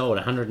 years old,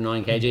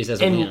 109 kgs as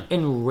a winger.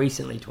 And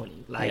recently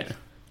 20.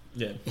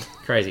 Yeah.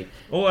 Crazy.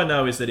 All I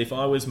know is that if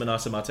I was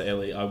Manasa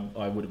Mataele,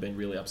 I would have been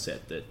really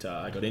upset that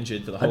I got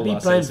injured for the whole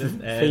last season. I'd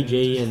be playing for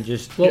Fiji and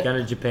just going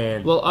to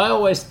Japan. Well, I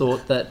always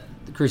thought that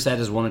the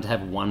Crusaders wanted to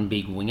have one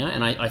big winger,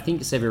 and I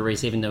think Sever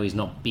Reece, even though he's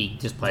not big,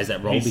 just plays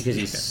that role because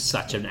he's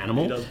such an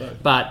animal. He does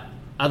both. But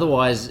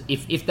otherwise,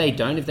 if they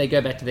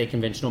go back to their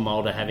conventional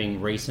mould of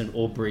having Recent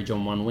or Bridge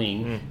on one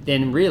wing,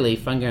 then really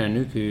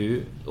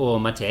Fanganuku or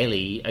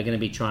Mataele are going to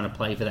be trying to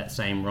play for that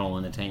same role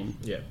in the team.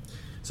 Yeah.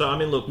 So, I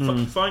mean, look,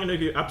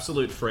 Fanganuku,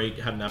 absolute freak,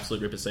 had an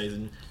absolute ripper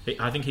season.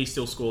 I think he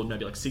still scored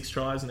maybe like 6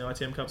 tries in the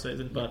ITM Cup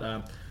season, but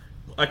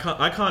I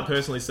can't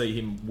personally see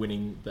him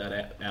winning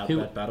that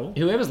battle.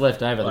 Whoever's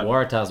left over, the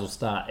Waratahs will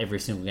start every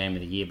single game of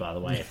the year, by the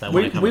way, if they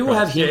want to come We will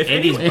have him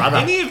and his brother.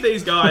 If any of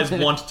these guys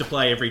want to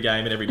play every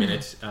game and every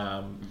minute,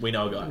 we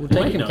know a guy. We'll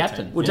take him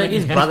captain. We'll take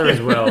his brother as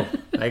well.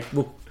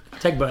 We'll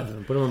take both of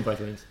them, put them on both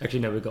wings. Actually,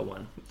 no, we've got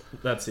one.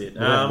 That's it.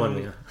 We'll have one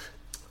winger.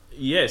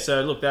 Yeah,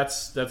 so look,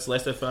 that's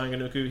Lester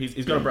Fanganuku.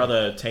 He's got a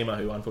brother, Tima,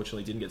 who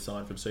unfortunately didn't get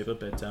signed from Super,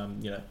 but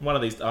one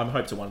of these, I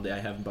hope to one day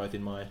have them both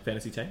in my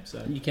fantasy team.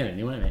 So you can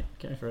anyway, mate.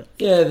 Go for it.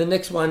 Yeah, the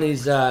next one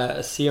is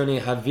Sione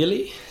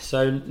Havili.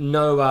 So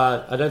no,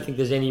 I don't think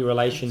there's any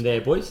relation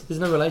there, boys. There's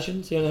no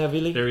relation, Sione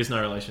Havili. There is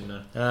no relation,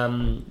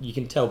 no. You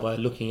can tell by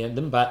looking at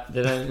them, but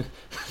they don't.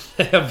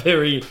 They are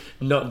very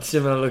not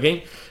similar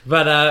looking.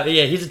 But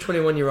he's a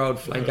 21-year-old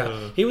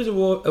flanker. He was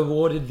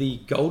awarded the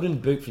Golden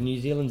Boot for New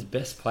Zealand's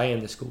best player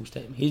in the schools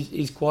team.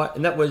 He's quite,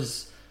 and that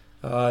was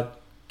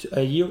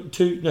 3 years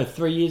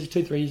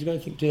ago. I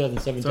think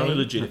 2017. It's only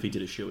legit if he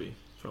did a shoey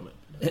from it.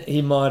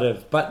 He might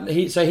have, but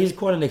he's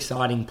quite an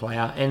exciting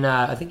player, and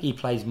I think he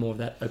plays more of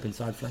that open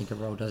side flanker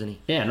role, doesn't he?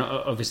 Yeah, and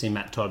obviously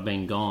Matt Todd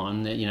being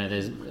gone,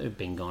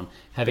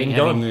 having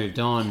moved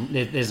on,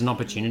 there's an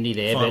opportunity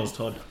there. Finals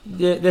Todd.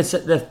 Yeah,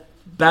 the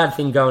bad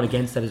thing going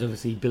against that is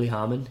obviously Billy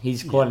Harmon.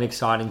 He's quite an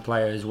exciting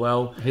player as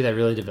well, who they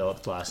really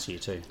developed last year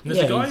too. And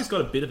there's a guy who's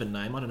got a bit of a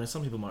name. I don't know.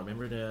 Some people might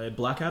remember it. Ethan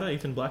Blackadder.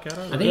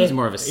 I think he's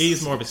more of a.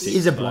 He's more of a. Six,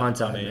 he's a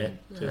blindside man.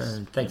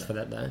 Thanks for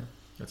that though.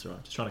 That's all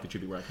right. Just trying to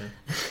contribute where I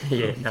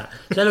can.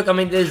 So look, I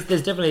mean, there's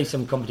definitely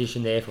some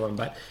competition there for him,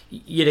 but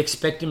you'd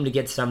expect him to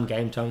get some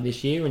game time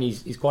this year, and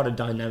he's quite a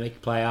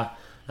dynamic player,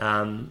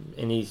 and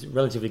he's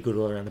relatively good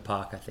all around the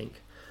park, I think.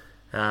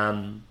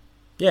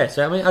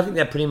 So I mean, I think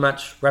that pretty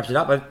much wraps it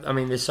up. I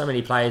mean, there's so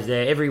many players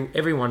there.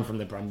 Everyone from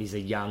the Brumbies are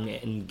young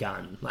and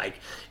gun.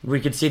 Like,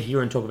 we could sit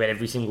here and talk about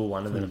every single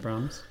one of them. The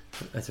Brums?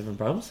 That's it from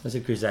Brums? I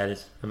said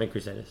Crusaders. I meant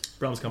Crusaders.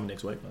 Brums coming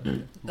next week,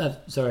 mate.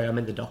 Sorry, I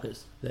meant the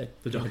Dockers. The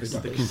Dockers.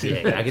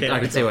 Yeah, I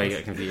could see why you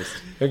got confused.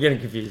 We're getting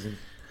confusing.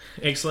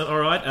 Excellent. All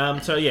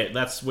right. So yeah,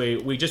 that's where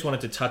we just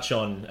wanted to touch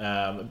on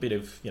a bit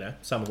of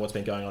some of what's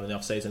been going on in the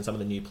off season, some of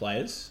the new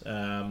players,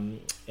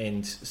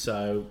 and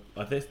so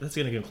that's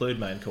going to conclude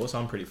main course.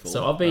 I'm pretty full.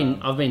 So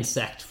I've been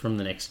sacked from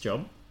the next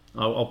job.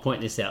 I'll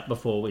point this out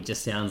before it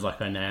just sounds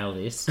like I nail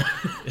this.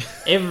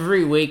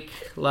 Every week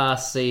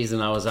last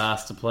season, I was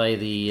asked to play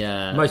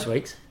the most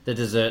weeks the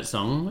dessert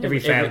song.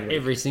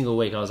 Every single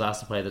week, I was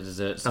asked to play the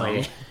dessert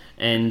song,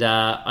 and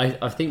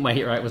I think my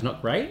hit rate was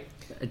not great.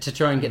 to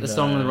try and get the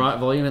song in the right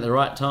volume at the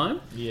right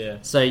time. Yeah.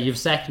 So you've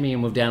sacked me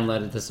and we've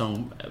downloaded the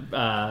song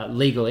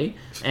legally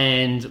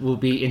and we'll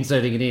be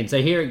inserting it in.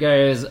 So here it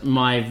goes,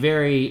 my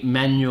very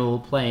manual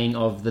playing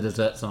of the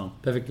dessert song.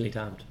 Perfectly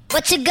timed.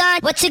 What you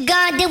gonna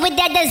do with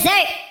that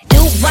dessert?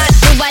 Do what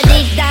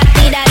dee da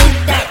dee da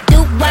dee da.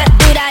 Do what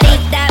do da dee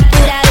da do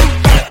da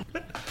dee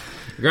da.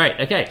 Great,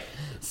 okay.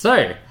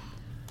 So,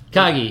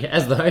 Kagi,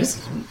 as the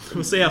host,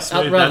 We'll see how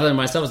smooth rather that... than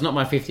myself, it's not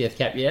my 50th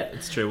cap yet.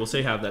 It's true. We'll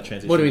see how that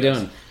transition What are we goes.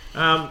 doing?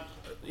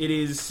 It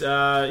is,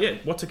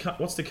 what's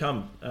to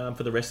come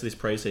for the rest of this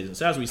pre-season.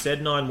 So as we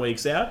said, 9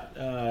 weeks out.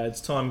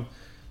 It's time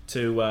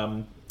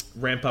to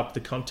ramp up the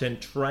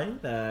content train,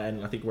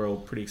 and I think we're all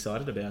pretty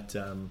excited about,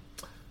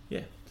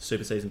 the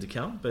super season to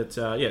come. But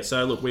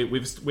so look,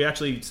 we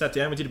actually sat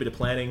down, we did a bit of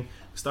planning,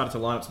 started to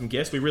line up some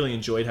guests. We really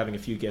enjoyed having a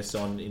few guests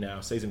on in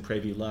our season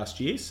preview last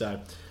year. So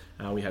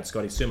we had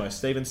Scotty Sumo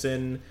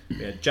Stevenson,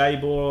 we had Jay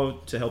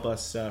Bohr to help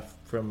us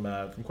from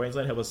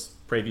Queensland, help us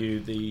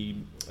preview the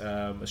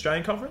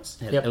Australian Conference.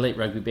 Yep. Elite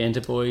Rugby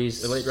Banter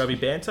Boys. Elite Rugby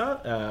Banter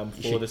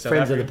for the South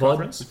Friends of African the pod.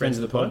 Conference. Friends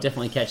of the pod.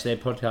 Definitely catch their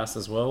podcast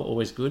as well.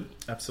 Always good.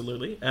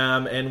 Absolutely.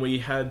 And we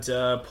had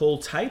Paul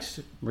Tate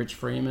Rich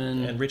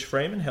Freeman. and Rich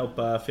Freeman help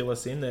fill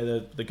us in.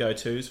 They're the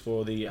go-tos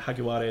for the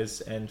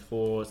Jaguares and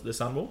for the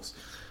Sunwolves.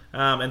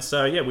 And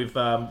so, we've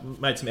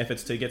made some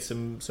efforts to get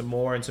some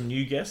more and some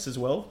new guests as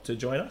well to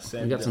join us.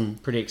 And We've got some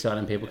pretty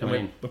exciting people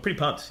coming in. we're pretty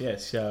pumped,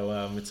 yes.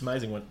 So it's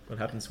amazing what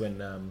happens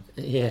when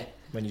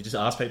you just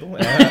ask people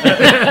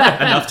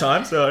enough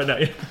times. So,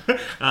 no.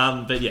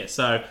 I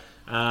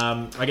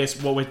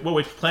guess what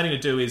we're planning to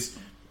do is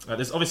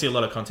there's obviously a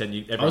lot of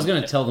content. I was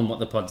going to tell them what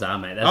the pods are,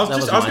 mate. I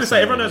was going to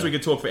say, everyone knows we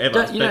could talk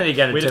forever. You don't need to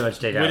get into too much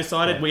detail. We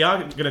decided we are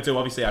going to do,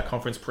 obviously, our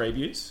conference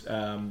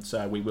previews.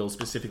 So we will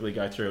specifically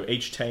go through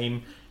each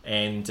team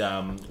and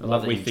I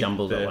love that you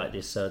jumbled it like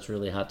this, so it's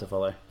really hard to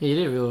follow. Yeah, you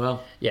do really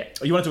well. Yeah.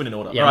 Oh, you want to do it in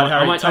order? Yeah, All right,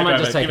 Harry, I might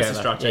just take give over. us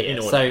the structure in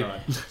order. So, All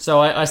right. so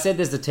I said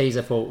there's a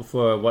teaser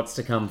for what's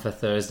to come for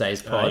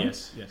Thursday's pod.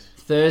 Yes.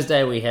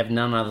 Thursday we have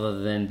none other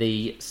than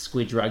the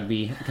Squidge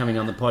Rugby coming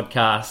on the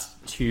podcast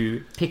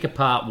to pick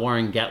apart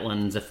Warren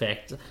Gatlin's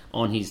effect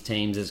on his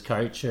teams as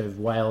coach of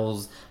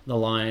Wales, the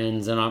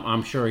Lions, and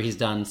I'm sure he's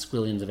done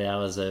squillions of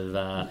hours of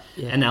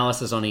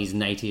analysis on his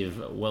native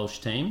Welsh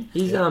team.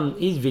 His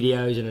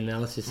videos and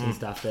analysis and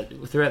stuff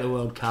that throughout the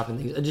World Cup and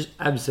things are just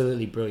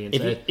absolutely brilliant.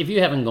 If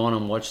you haven't gone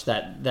and watched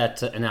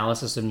that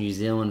analysis of New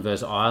Zealand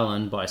versus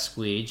Ireland by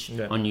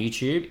Squidge on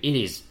YouTube,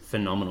 it is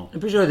phenomenal. I'm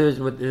pretty sure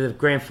the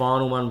grand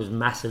final one was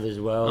massive as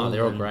well. Oh,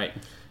 they're all great.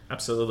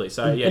 Absolutely.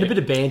 So and a bit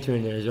of banter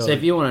in there as well. So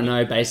if you want to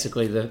know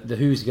basically the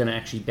who's going to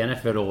actually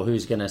benefit or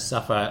who's going to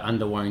suffer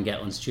under Warren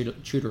Gatlin's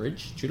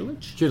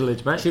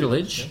tutelage,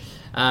 mate.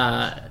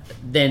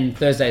 Then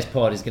Thursday's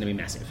pod is going to be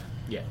massive.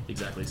 Yeah,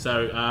 exactly.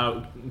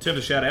 So in terms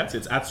of shout-outs,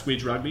 it's at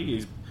Squidge Rugby.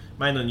 He's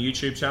mainly on the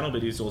YouTube channel,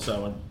 but he's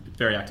also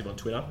very active on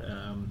Twitter.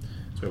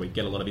 It's where we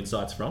get a lot of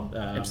insights from.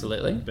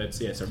 Absolutely. But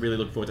so really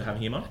look forward to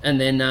having him on. And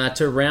then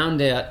to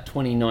round out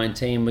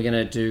 2019, we're going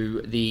to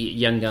do the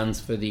young guns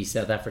for the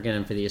South African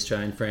and for the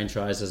Australian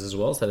franchises as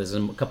well. So there's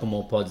a couple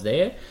more pods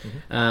there.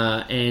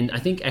 And I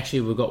think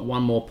actually we've got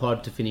one more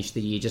pod to finish the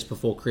year just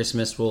before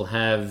Christmas. We'll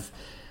have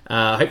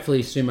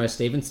hopefully Sumo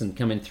Stevenson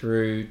coming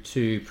through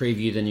to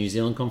preview the New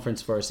Zealand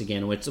conference for us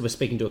again. We're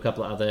speaking to a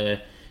couple of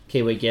other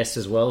Kiwi guests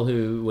as well,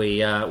 who we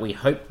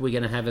hope we're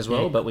going to have as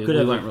well, but we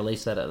won't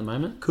release that at the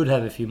moment. Could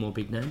have a few more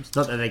big names.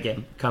 Not that they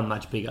become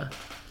much bigger.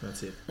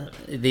 That's it.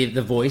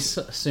 The voice,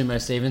 Sumo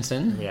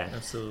Stevenson. Yeah,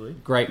 absolutely.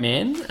 Great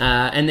man.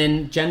 And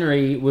then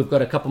January, we've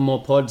got a couple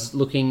more pods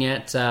looking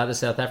at the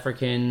South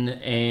African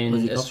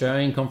and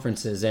Australian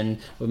conferences, and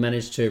we've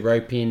managed to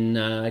rope in,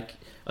 I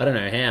don't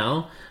know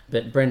how,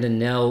 but Brendan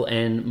Nell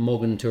and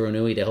Morgan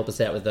Turanui to help us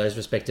out with those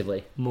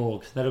respectively.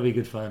 Morgs, that'll be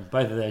good fun.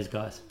 Both of those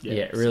guys.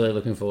 Yeah, really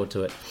looking forward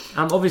to it.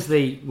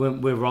 Obviously,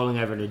 we're rolling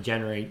over to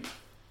January.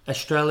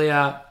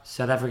 Australia,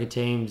 South Africa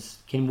teams,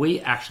 can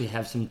we actually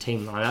have some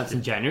team lineouts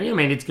in January? I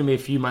mean, it's going to be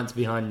a few months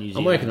behind New Zealand.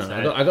 I'm working on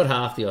it. I got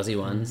half the Aussie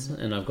ones,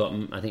 and I've got,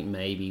 I think,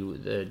 maybe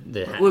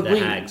the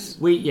Hags.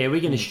 We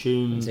can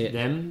assume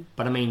them,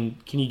 but I mean,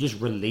 can you just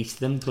release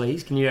them,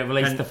 please? Can you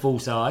release the full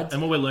sides?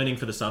 And what we're learning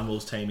for the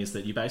Sunwolves team is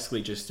that you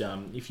basically just,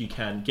 if you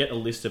can, get a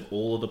list of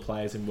all of the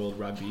players in World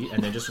Rugby,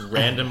 and then just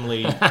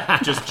randomly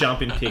just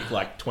jump and pick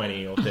like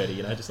 20 or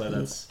 30, just like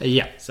that's...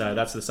 Yeah. So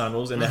that's the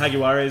Sunwolves. And the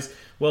Jaguares,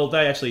 well,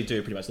 they actually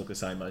do pretty much look the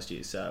same most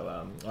years.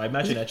 So I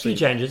imagine actually...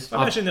 changes.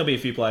 I imagine there'll be a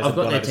few players I've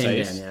got their team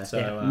overseas. down, yeah.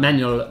 So,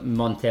 Manuel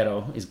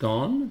Montero is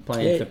gone,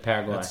 playing for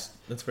Paraguay.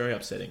 That's very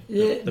upsetting.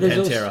 Yeah, the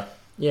Pantera.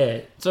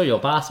 It's all your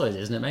passwords,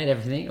 isn't it, mate?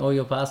 Everything, all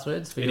your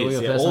passwords for It all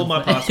is, your all of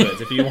my passwords.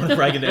 If you want to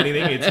break into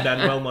anything, it's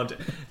Manuel Montero.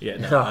 Yeah,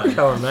 no. Come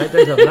on, mate.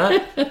 Don't have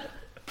that.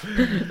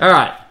 All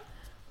right.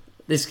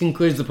 This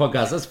concludes the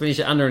podcast. Let's finish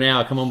it under an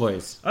hour. Come on,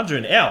 boys. Under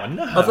an hour?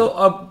 No. I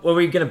thought, were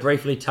we going to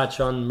briefly touch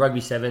on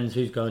Rugby Sevens?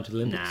 Who's going to the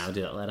Olympics? Nah, we'll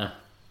do that later.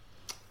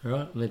 All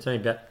right. I mean, it's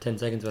only about 10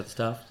 seconds worth of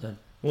stuff. So.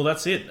 Well,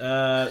 that's it.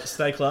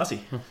 Stay classy.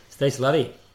 Stay slutty.